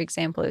 Say, for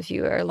example, if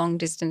you are a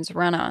long-distance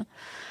runner,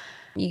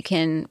 you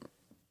can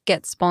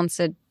get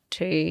sponsored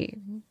to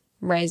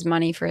raise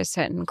money for a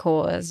certain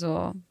cause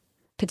or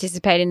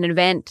participate in an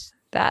event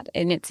that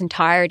in its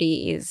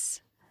entirety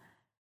is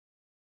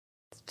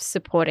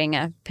supporting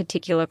a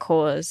particular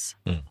cause,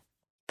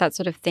 that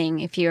sort of thing.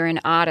 If you're an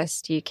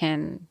artist, you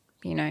can,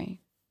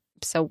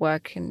 sell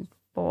work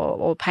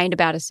or paint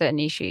about a certain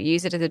issue,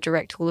 use it as a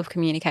direct tool of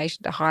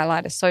communication to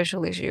highlight a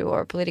social issue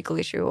or a political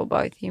issue or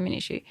both, human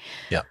issue.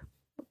 Yeah.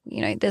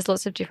 There's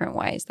lots of different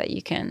ways that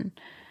you can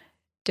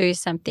do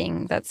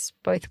something that's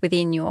both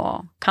within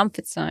your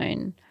comfort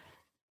zone,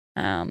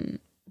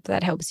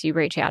 that helps you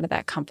reach out of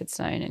that comfort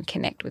zone and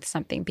connect with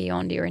something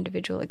beyond your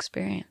individual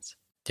experience.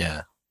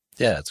 Yeah.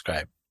 Yeah, it's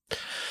great.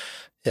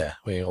 Yeah,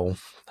 we all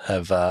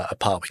have a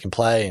part we can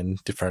play and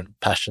different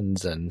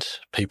passions and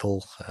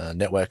people,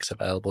 networks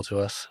available to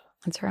us.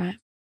 That's right.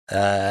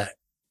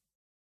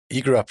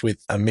 You grew up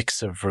with a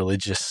mix of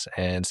religious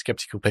and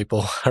skeptical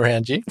people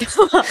around you.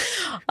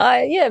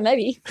 Yeah,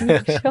 maybe.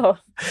 Sure.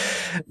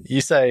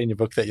 You say in your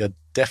book that you're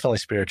definitely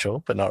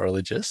spiritual but not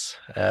religious.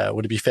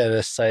 Would it be fair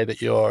to say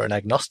that you're an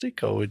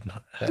agnostic, or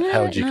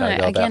how would you kind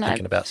of go about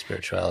thinking about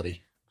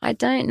spirituality? I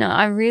don't know.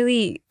 I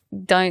really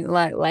don't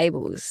like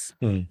labels.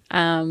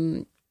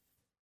 I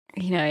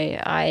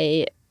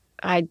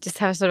just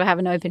have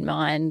an open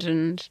mind,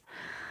 and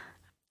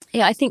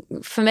yeah, I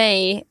think for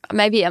me,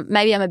 maybe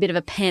I'm a bit of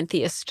a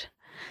pantheist.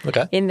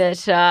 Okay. In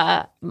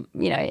that,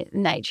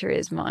 nature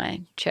is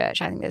my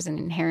church. I think there's an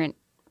inherent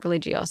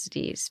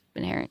religiosity,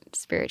 inherent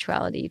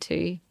spirituality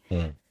to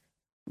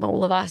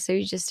all of us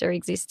who just are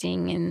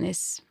existing in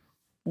this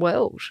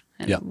world,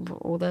 and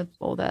all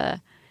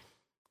the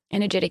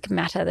energetic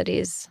matter that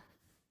is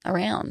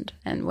around.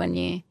 And when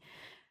you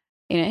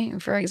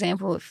for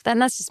example,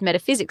 that's just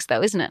metaphysics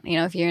though, isn't it?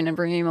 If you're in a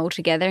room all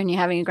together and you're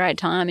having a great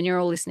time and you're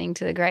all listening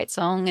to a great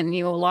song and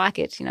you all like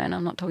it, and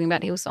I'm not talking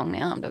about Hillsong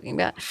now, I'm talking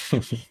about,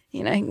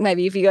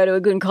 maybe if you go to a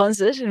good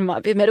concert, and it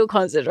might be a metal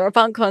concert or a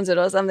punk concert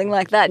or something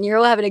like that, and you're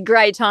all having a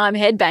great time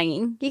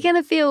headbanging, you're going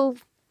to feel,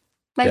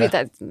 maybe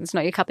that's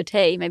not your cup of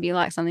tea, maybe you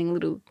like something a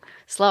little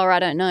slower, I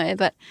don't know.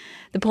 But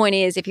the point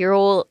is, if you're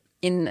all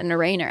in an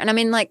arena, and I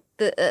mean, like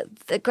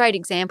the great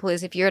example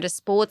is if you're at a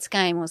sports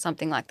game or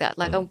something like that.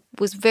 Like I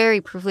was very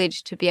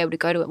privileged to be able to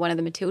go to one of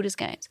the Matildas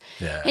games,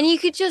 and you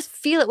could just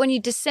feel it when you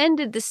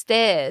descended the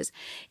stairs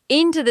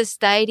into the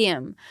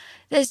stadium.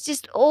 There's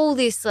just all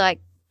this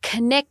like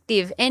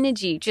connective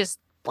energy, just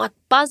like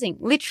buzzing,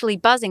 literally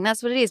buzzing.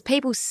 That's what it is.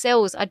 People's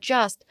cells are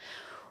just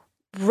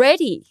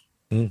ready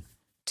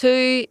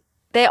to.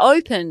 They're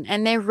open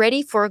and they're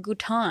ready for a good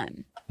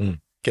time.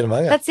 Get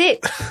among it. That's it.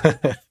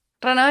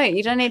 I don't know.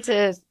 You don't need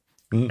to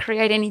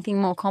create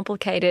anything more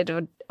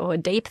complicated or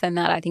deep than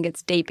that. I think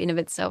it's deep in of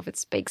itself. It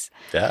speaks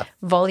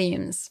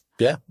volumes.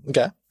 Yeah.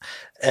 Okay.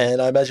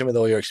 And I imagine with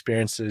all your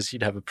experiences,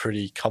 you'd have a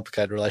pretty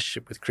complicated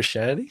relationship with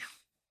Christianity.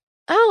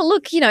 Oh,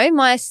 look,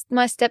 my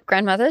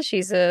step-grandmother,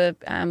 she's a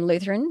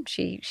Lutheran.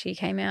 She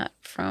came out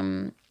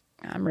from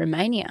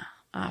Romania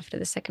after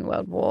the Second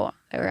World War.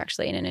 They were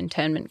actually in an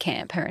internment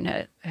camp, her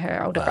and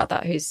her older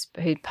brother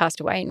who passed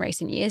away in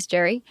recent years,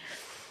 Jerry.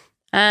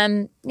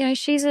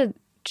 She's a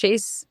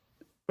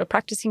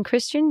practicing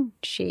Christian.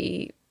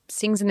 She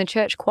sings in the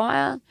church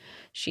choir.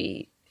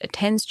 She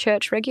attends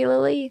church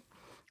regularly.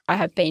 I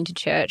have been to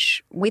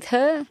church with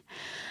her.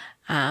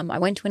 I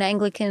went to an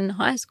Anglican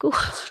high school.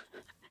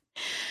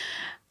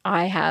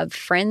 I have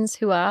friends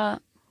who are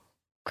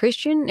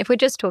Christian, if we're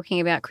just talking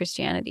about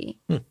Christianity.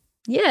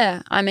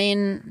 Yeah, I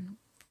mean,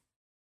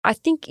 I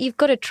think you've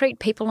got to treat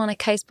people on a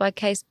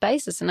case-by-case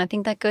basis, and I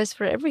think that goes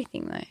for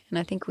everything, though. And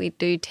I think we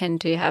do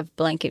tend to have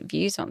blanket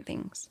views on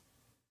things.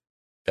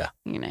 Yeah.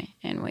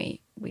 And we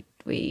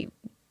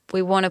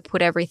want to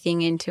put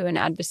everything into an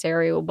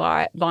adversarial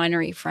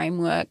binary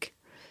framework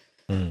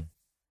in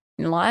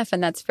life,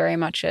 and that's very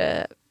much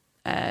a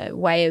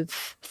way of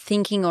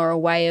thinking or a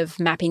way of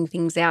mapping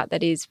things out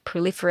that is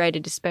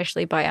proliferated,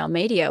 especially by our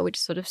media, which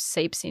sort of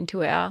seeps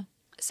into our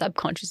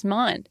subconscious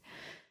mind.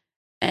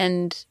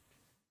 And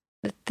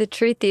the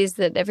truth is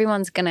that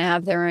everyone's going to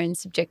have their own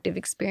subjective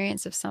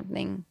experience of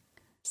something.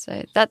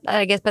 So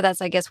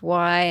that's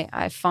why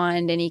I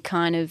find any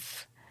kind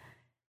of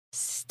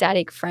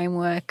static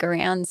framework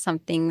around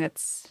something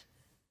that's,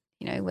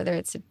 whether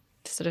it's a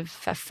sort of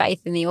a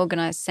faith in the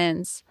organized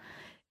sense,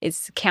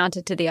 it's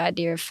counter to the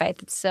idea of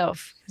faith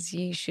itself, because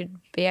you should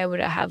be able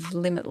to have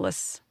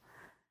limitless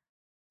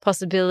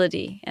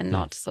possibility and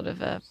not sort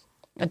of a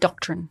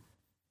doctrine.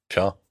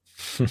 Sure.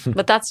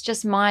 But that's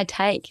just my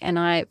take, and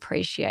I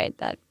appreciate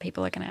that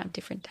people are going to have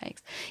different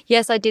takes.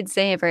 Yes, I did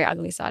see a very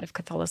ugly side of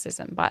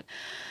Catholicism, but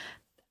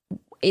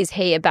is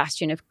he a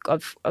bastion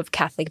of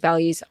Catholic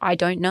values? I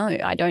don't know.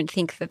 I don't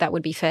think that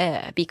would be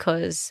fair,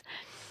 because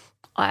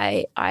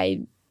I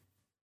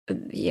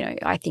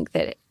think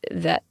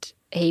that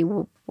he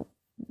will,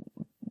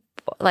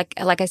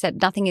 like I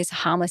said, nothing is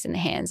harmless in the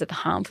hands of the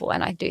harmful,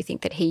 and I do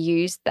think that he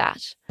used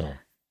that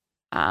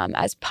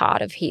as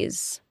part of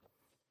his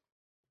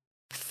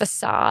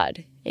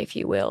facade, if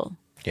you will,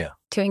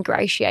 to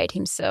ingratiate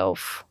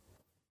himself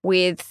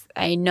with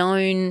a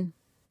known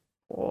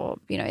or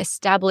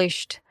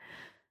established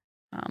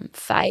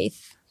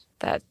faith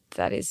that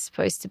is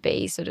supposed to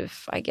be sort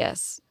of, I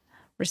guess,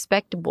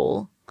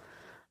 respectable.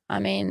 I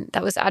mean,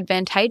 that was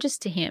advantageous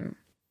to him,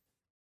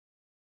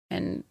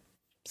 and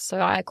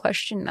so I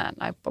question that.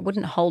 I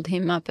wouldn't hold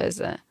him up as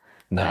an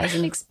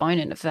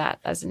exponent of that,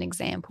 as an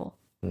example.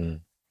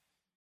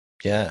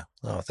 Yeah.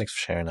 Oh, thanks for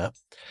sharing that.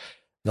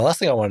 The last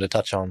thing I wanted to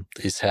touch on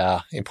is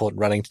how important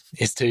running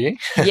is to you.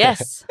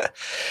 Yes.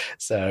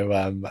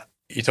 So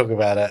you talk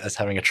about it as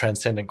having a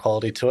transcendent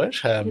quality to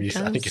it. I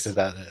think you said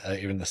that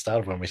even at the start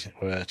of when we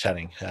were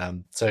chatting.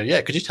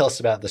 So could you tell us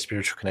about the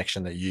spiritual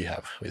connection that you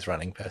have with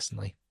running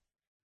personally?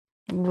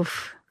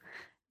 Oof.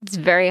 It's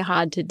very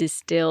hard to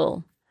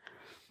distill.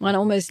 One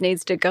almost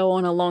needs to go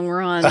on a long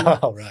run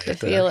to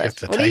feel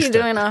it. What are you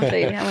doing after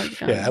you? How much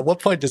going? At what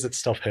point does it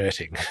stop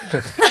hurting?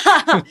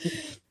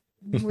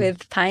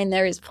 With pain,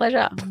 there is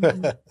pleasure.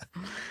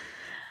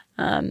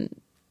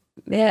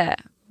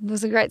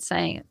 There's a great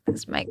saying.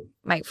 It's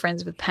make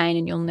friends with pain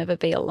and you'll never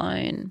be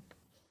alone.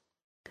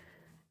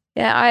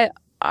 Yeah,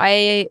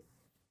 I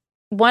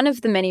one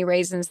of the many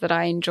reasons that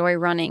I enjoy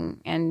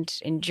running and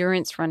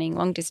endurance running,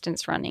 long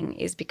distance running,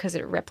 is because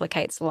it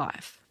replicates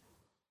life.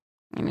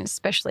 I mean,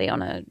 especially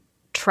on a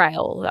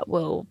trail that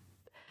will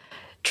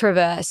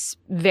traverse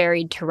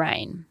varied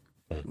terrain.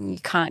 You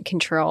can't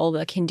control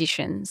the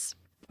conditions,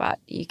 but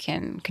you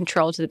can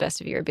control to the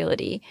best of your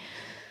ability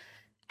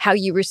how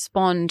you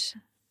respond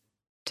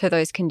to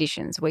those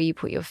conditions, where you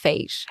put your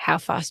feet, how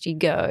fast you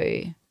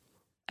go,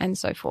 and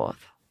so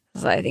forth.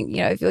 So I think,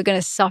 if you're going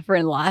to suffer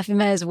in life, you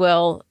may as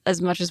well,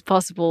 as much as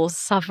possible,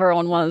 suffer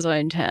on one's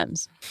own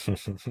terms,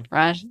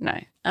 right?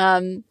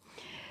 No.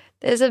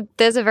 There's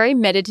a very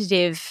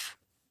meditative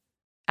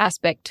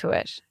aspect to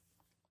it.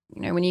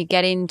 When you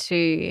get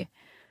into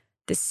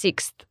the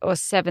 6th or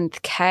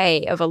 7th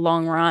K of a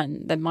long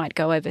run that might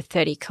go over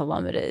 30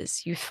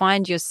 kilometers, you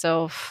find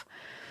yourself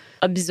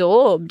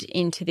absorbed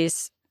into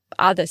this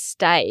other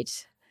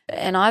state.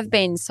 And I've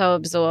been so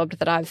absorbed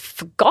that I've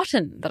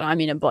forgotten that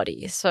I'm in a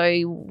body.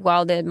 So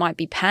while there might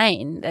be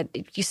pain, that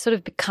it just sort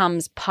of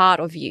becomes part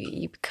of you.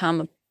 You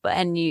become,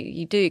 and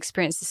you do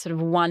experience this sort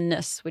of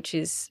oneness, which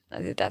is,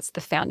 that's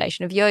the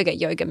foundation of yoga.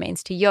 Yoga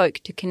means to yoke,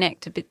 to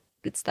connect.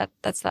 That's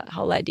that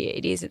whole idea.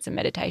 It's a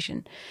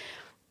meditation,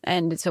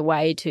 and it's a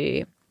way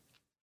to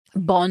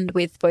bond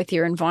with both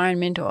your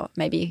environment, or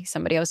maybe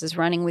somebody else is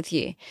running with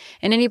you.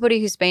 And anybody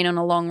who's been on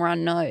a long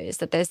run knows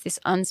that there's this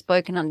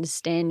unspoken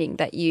understanding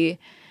that you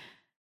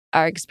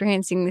are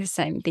experiencing the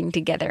same thing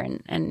together.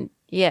 And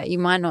you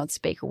might not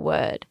speak a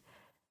word,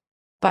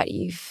 but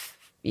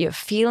you're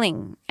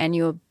feeling and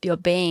you're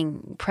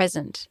being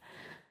present,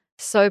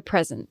 so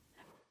present.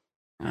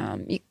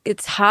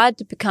 It's hard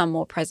to become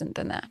more present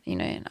than that,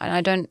 And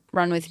I don't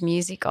run with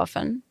music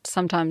often.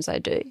 Sometimes I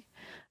do,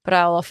 but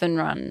I'll often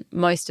run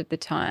most of the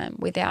time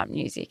without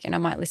music, and I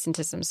might listen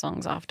to some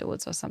songs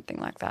afterwards or something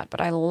like that. But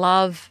I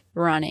love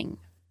running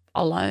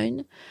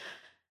alone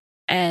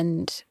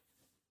and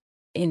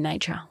in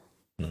nature.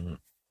 Mm-hmm.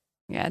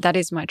 Yeah, that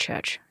is my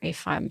church.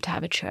 If I'm to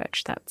have a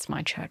church, that's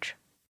my church.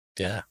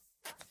 Yeah.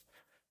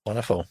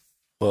 Wonderful.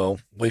 Well,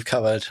 we've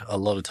covered a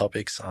lot of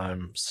topics.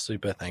 I'm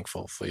super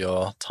thankful for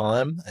your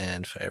time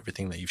and for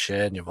everything that you've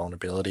shared and your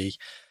vulnerability.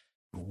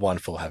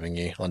 Wonderful having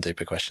you on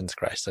Deeper Questions,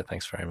 Grace. So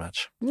thanks very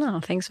much. No,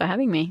 thanks for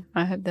having me.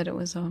 I hope that it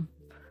was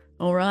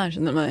all right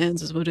and that my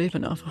answers were deep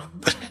enough.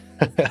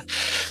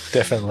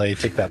 Definitely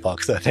tick that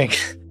box, I think.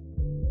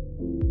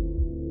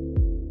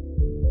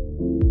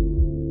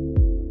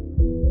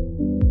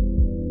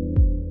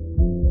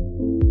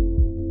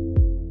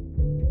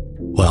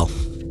 Well,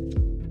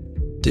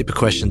 Deeper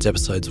Questions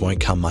episodes won't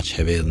come much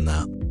heavier than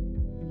that.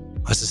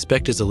 I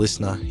suspect as a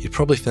listener, you're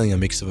probably feeling a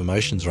mix of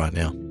emotions right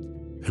now,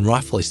 and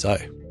rightfully so.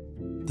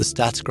 The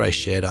stats Grace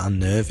shared are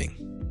unnerving.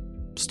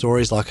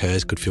 Stories like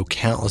hers could fill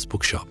countless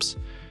bookshops,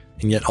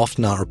 and yet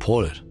often aren't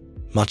reported,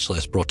 much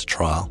less brought to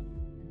trial.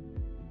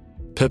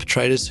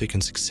 Perpetrators who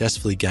can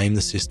successfully game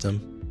the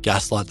system,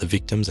 gaslight the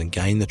victims and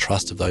gain the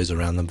trust of those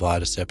around them via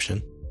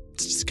deception.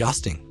 It's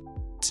disgusting.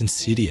 It's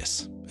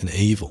insidious and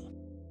evil.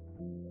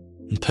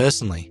 And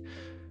personally,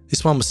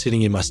 this one was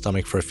sitting in my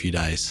stomach for a few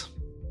days.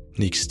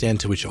 The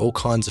extent to which all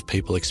kinds of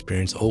people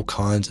experience all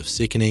kinds of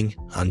sickening,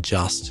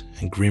 unjust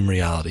and grim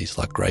realities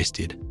like Grace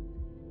did.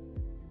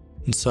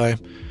 And so,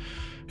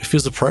 it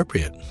feels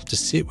appropriate to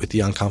sit with the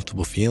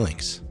uncomfortable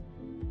feelings,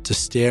 to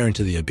stare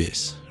into the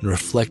abyss and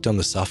reflect on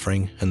the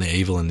suffering and the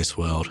evil in this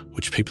world,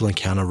 which people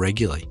encounter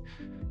regularly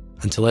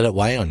and to let it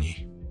weigh on you.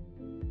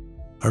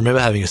 I remember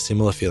having a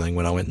similar feeling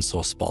when I went and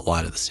saw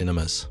Spotlight at the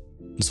cinemas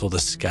and saw the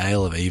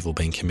scale of evil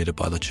being committed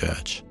by the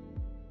church.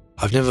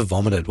 I've never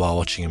vomited while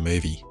watching a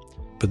movie,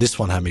 but this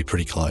one had me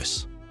pretty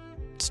close.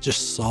 It's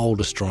just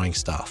soul-destroying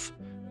stuff,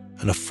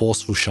 and a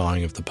forceful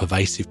showing of the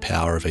pervasive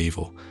power of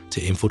evil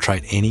to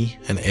infiltrate any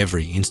and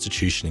every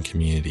institution and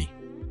community.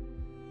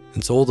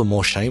 It's all the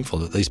more shameful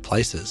that these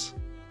places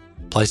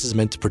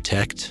meant to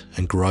protect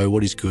and grow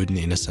what is good and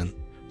innocent,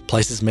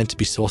 places meant to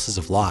be sources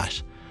of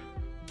light,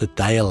 that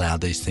they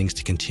allowed these things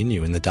to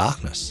continue in the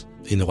darkness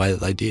in the way that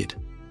they did.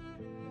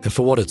 And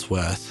for what it's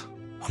worth,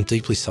 I'm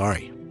deeply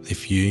sorry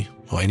if you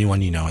or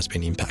anyone you know has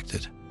been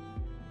impacted.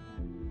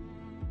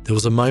 There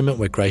was a moment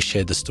where Grace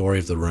shared the story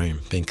of the room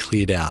being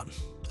cleared out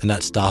and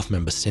that staff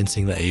member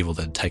sensing the evil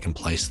that had taken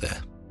place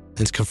there.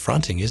 And it's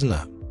confronting, isn't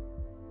it?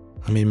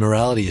 I mean,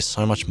 morality is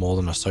so much more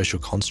than a social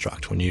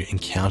construct when you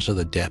encounter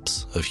the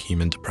depths of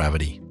human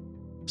depravity.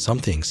 Some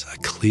things are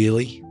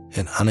clearly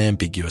and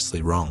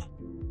unambiguously wrong.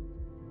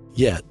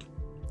 Yet,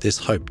 there's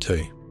hope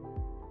too.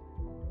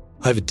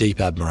 I have a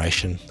deep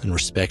admiration and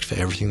respect for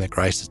everything that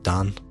Grace has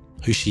done,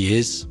 who she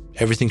is,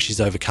 everything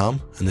she's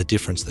overcome, and the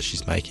difference that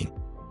she's making.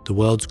 The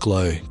world's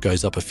glow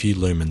goes up a few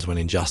lumens when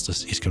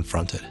injustice is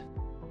confronted.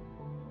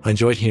 I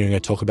enjoyed hearing her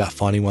talk about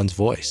finding one's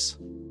voice,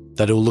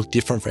 that it will look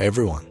different for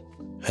everyone,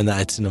 and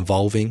that it's an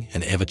evolving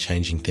and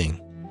ever-changing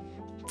thing.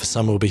 For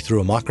some it will be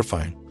through a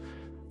microphone,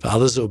 for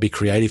others it will be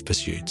creative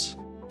pursuits,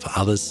 for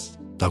others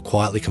they'll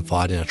quietly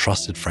confide in a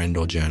trusted friend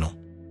or journal.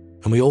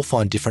 And we all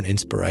find different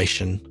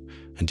inspiration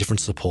and different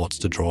supports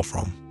to draw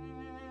from.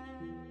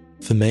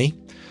 For me,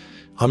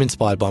 I'm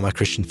inspired by my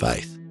Christian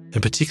faith,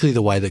 and particularly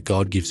the way that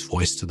God gives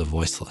voice to the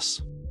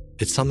voiceless.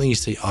 It's something you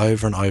see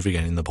over and over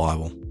again in the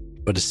Bible,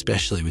 but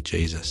especially with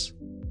Jesus.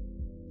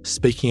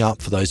 Speaking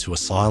up for those who are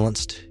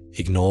silenced,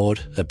 ignored,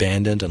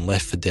 abandoned, and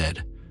left for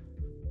dead.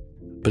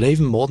 But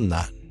even more than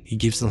that, he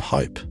gives them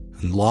hope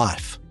and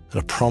life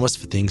and a promise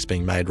for things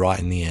being made right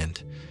in the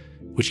end,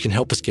 which can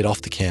help us get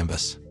off the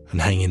canvas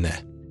and hang in there.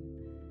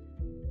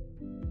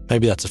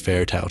 Maybe that's a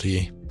fairy tale to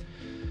you.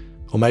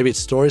 Or maybe it's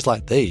stories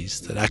like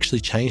these that actually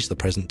change the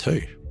present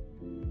too.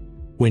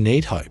 We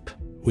need hope,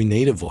 we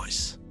need a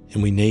voice,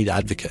 and we need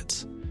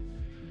advocates.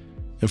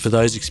 And for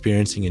those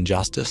experiencing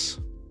injustice,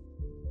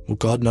 well,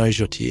 God knows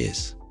your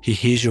tears. He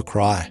hears your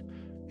cry.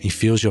 He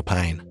feels your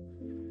pain.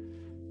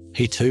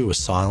 He too was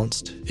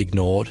silenced,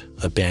 ignored,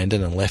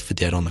 abandoned, and left for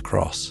dead on the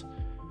cross.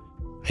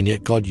 And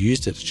yet God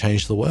used it to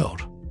change the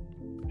world.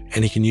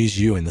 And he can use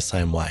you in the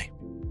same way.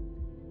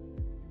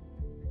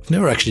 I've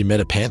never actually met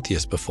a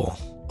pantheist before,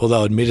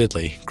 although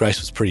admittedly, Grace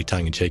was pretty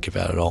tongue-in-cheek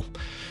about it all,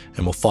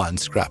 and will fight and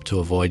scrap to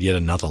avoid yet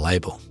another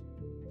label.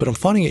 But I'm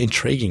finding it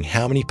intriguing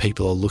how many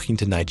people are looking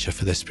to nature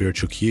for their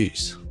spiritual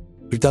cues.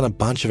 We've done a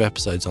bunch of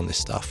episodes on this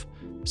stuff,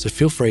 so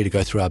feel free to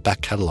go through our back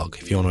catalogue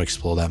if you want to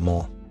explore that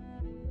more.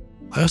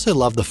 I also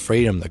love the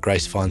freedom that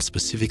Grace finds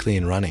specifically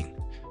in running.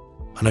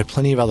 I know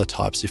plenty of other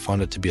types who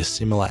find it to be a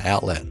similar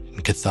outlet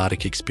and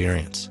cathartic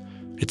experience.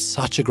 It's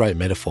such a great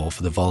metaphor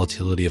for the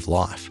volatility of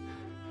life.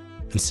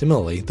 And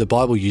similarly, the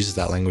Bible uses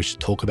that language to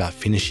talk about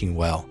finishing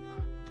well,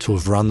 to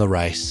have run the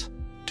race,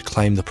 to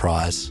claim the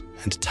prize,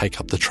 and to take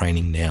up the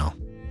training now.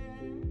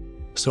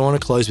 So I want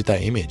to close with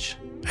that image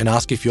and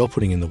ask if you're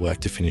putting in the work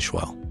to finish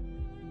well.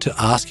 To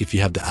ask if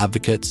you have the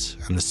advocates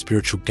and the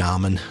spiritual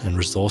garment and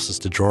resources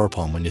to draw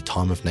upon when your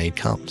time of need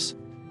comes.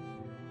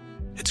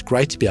 It's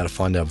great to be able to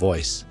find our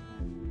voice,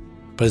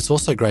 but it's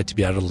also great to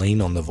be able to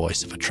lean on the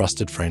voice of a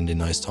trusted friend in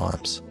those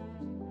times.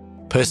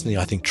 Personally,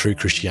 I think true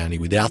Christianity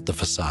without the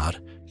facade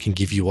can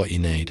give you what you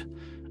need,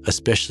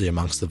 especially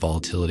amongst the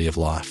volatility of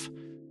life.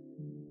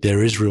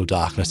 There is real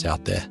darkness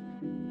out there,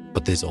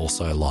 but there's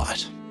also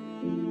light.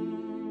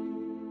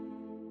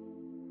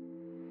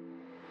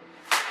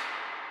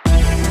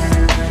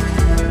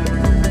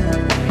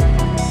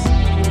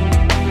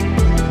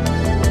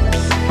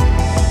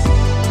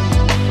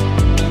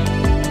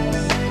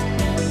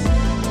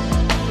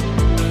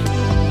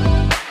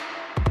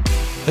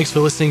 Thanks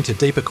for listening to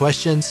Deeper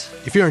Questions.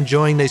 If you're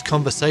enjoying these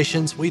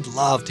conversations, we'd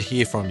love to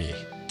hear from you.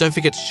 Don't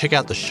forget to check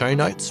out the show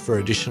notes for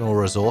additional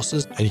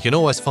resources, and you can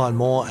always find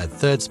more at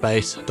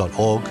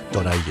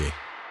thirdspace.org.au.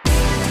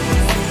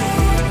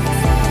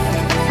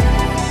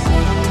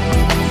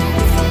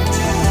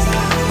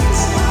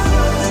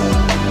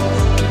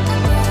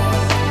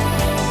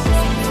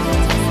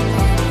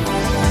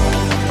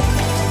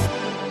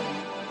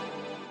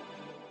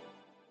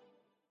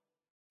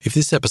 If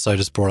this episode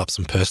has brought up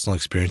some personal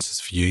experiences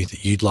for you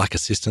that you'd like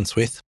assistance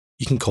with,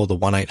 you can call the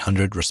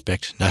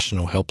 1-800-RESPECT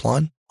National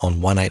Helpline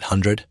on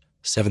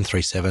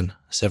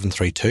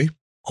 1-800-737-732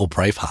 or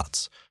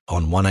Bravehearts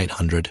on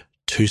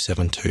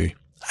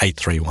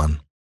 1-800-272-831.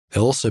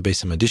 There'll also be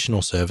some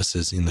additional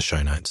services in the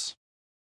show notes.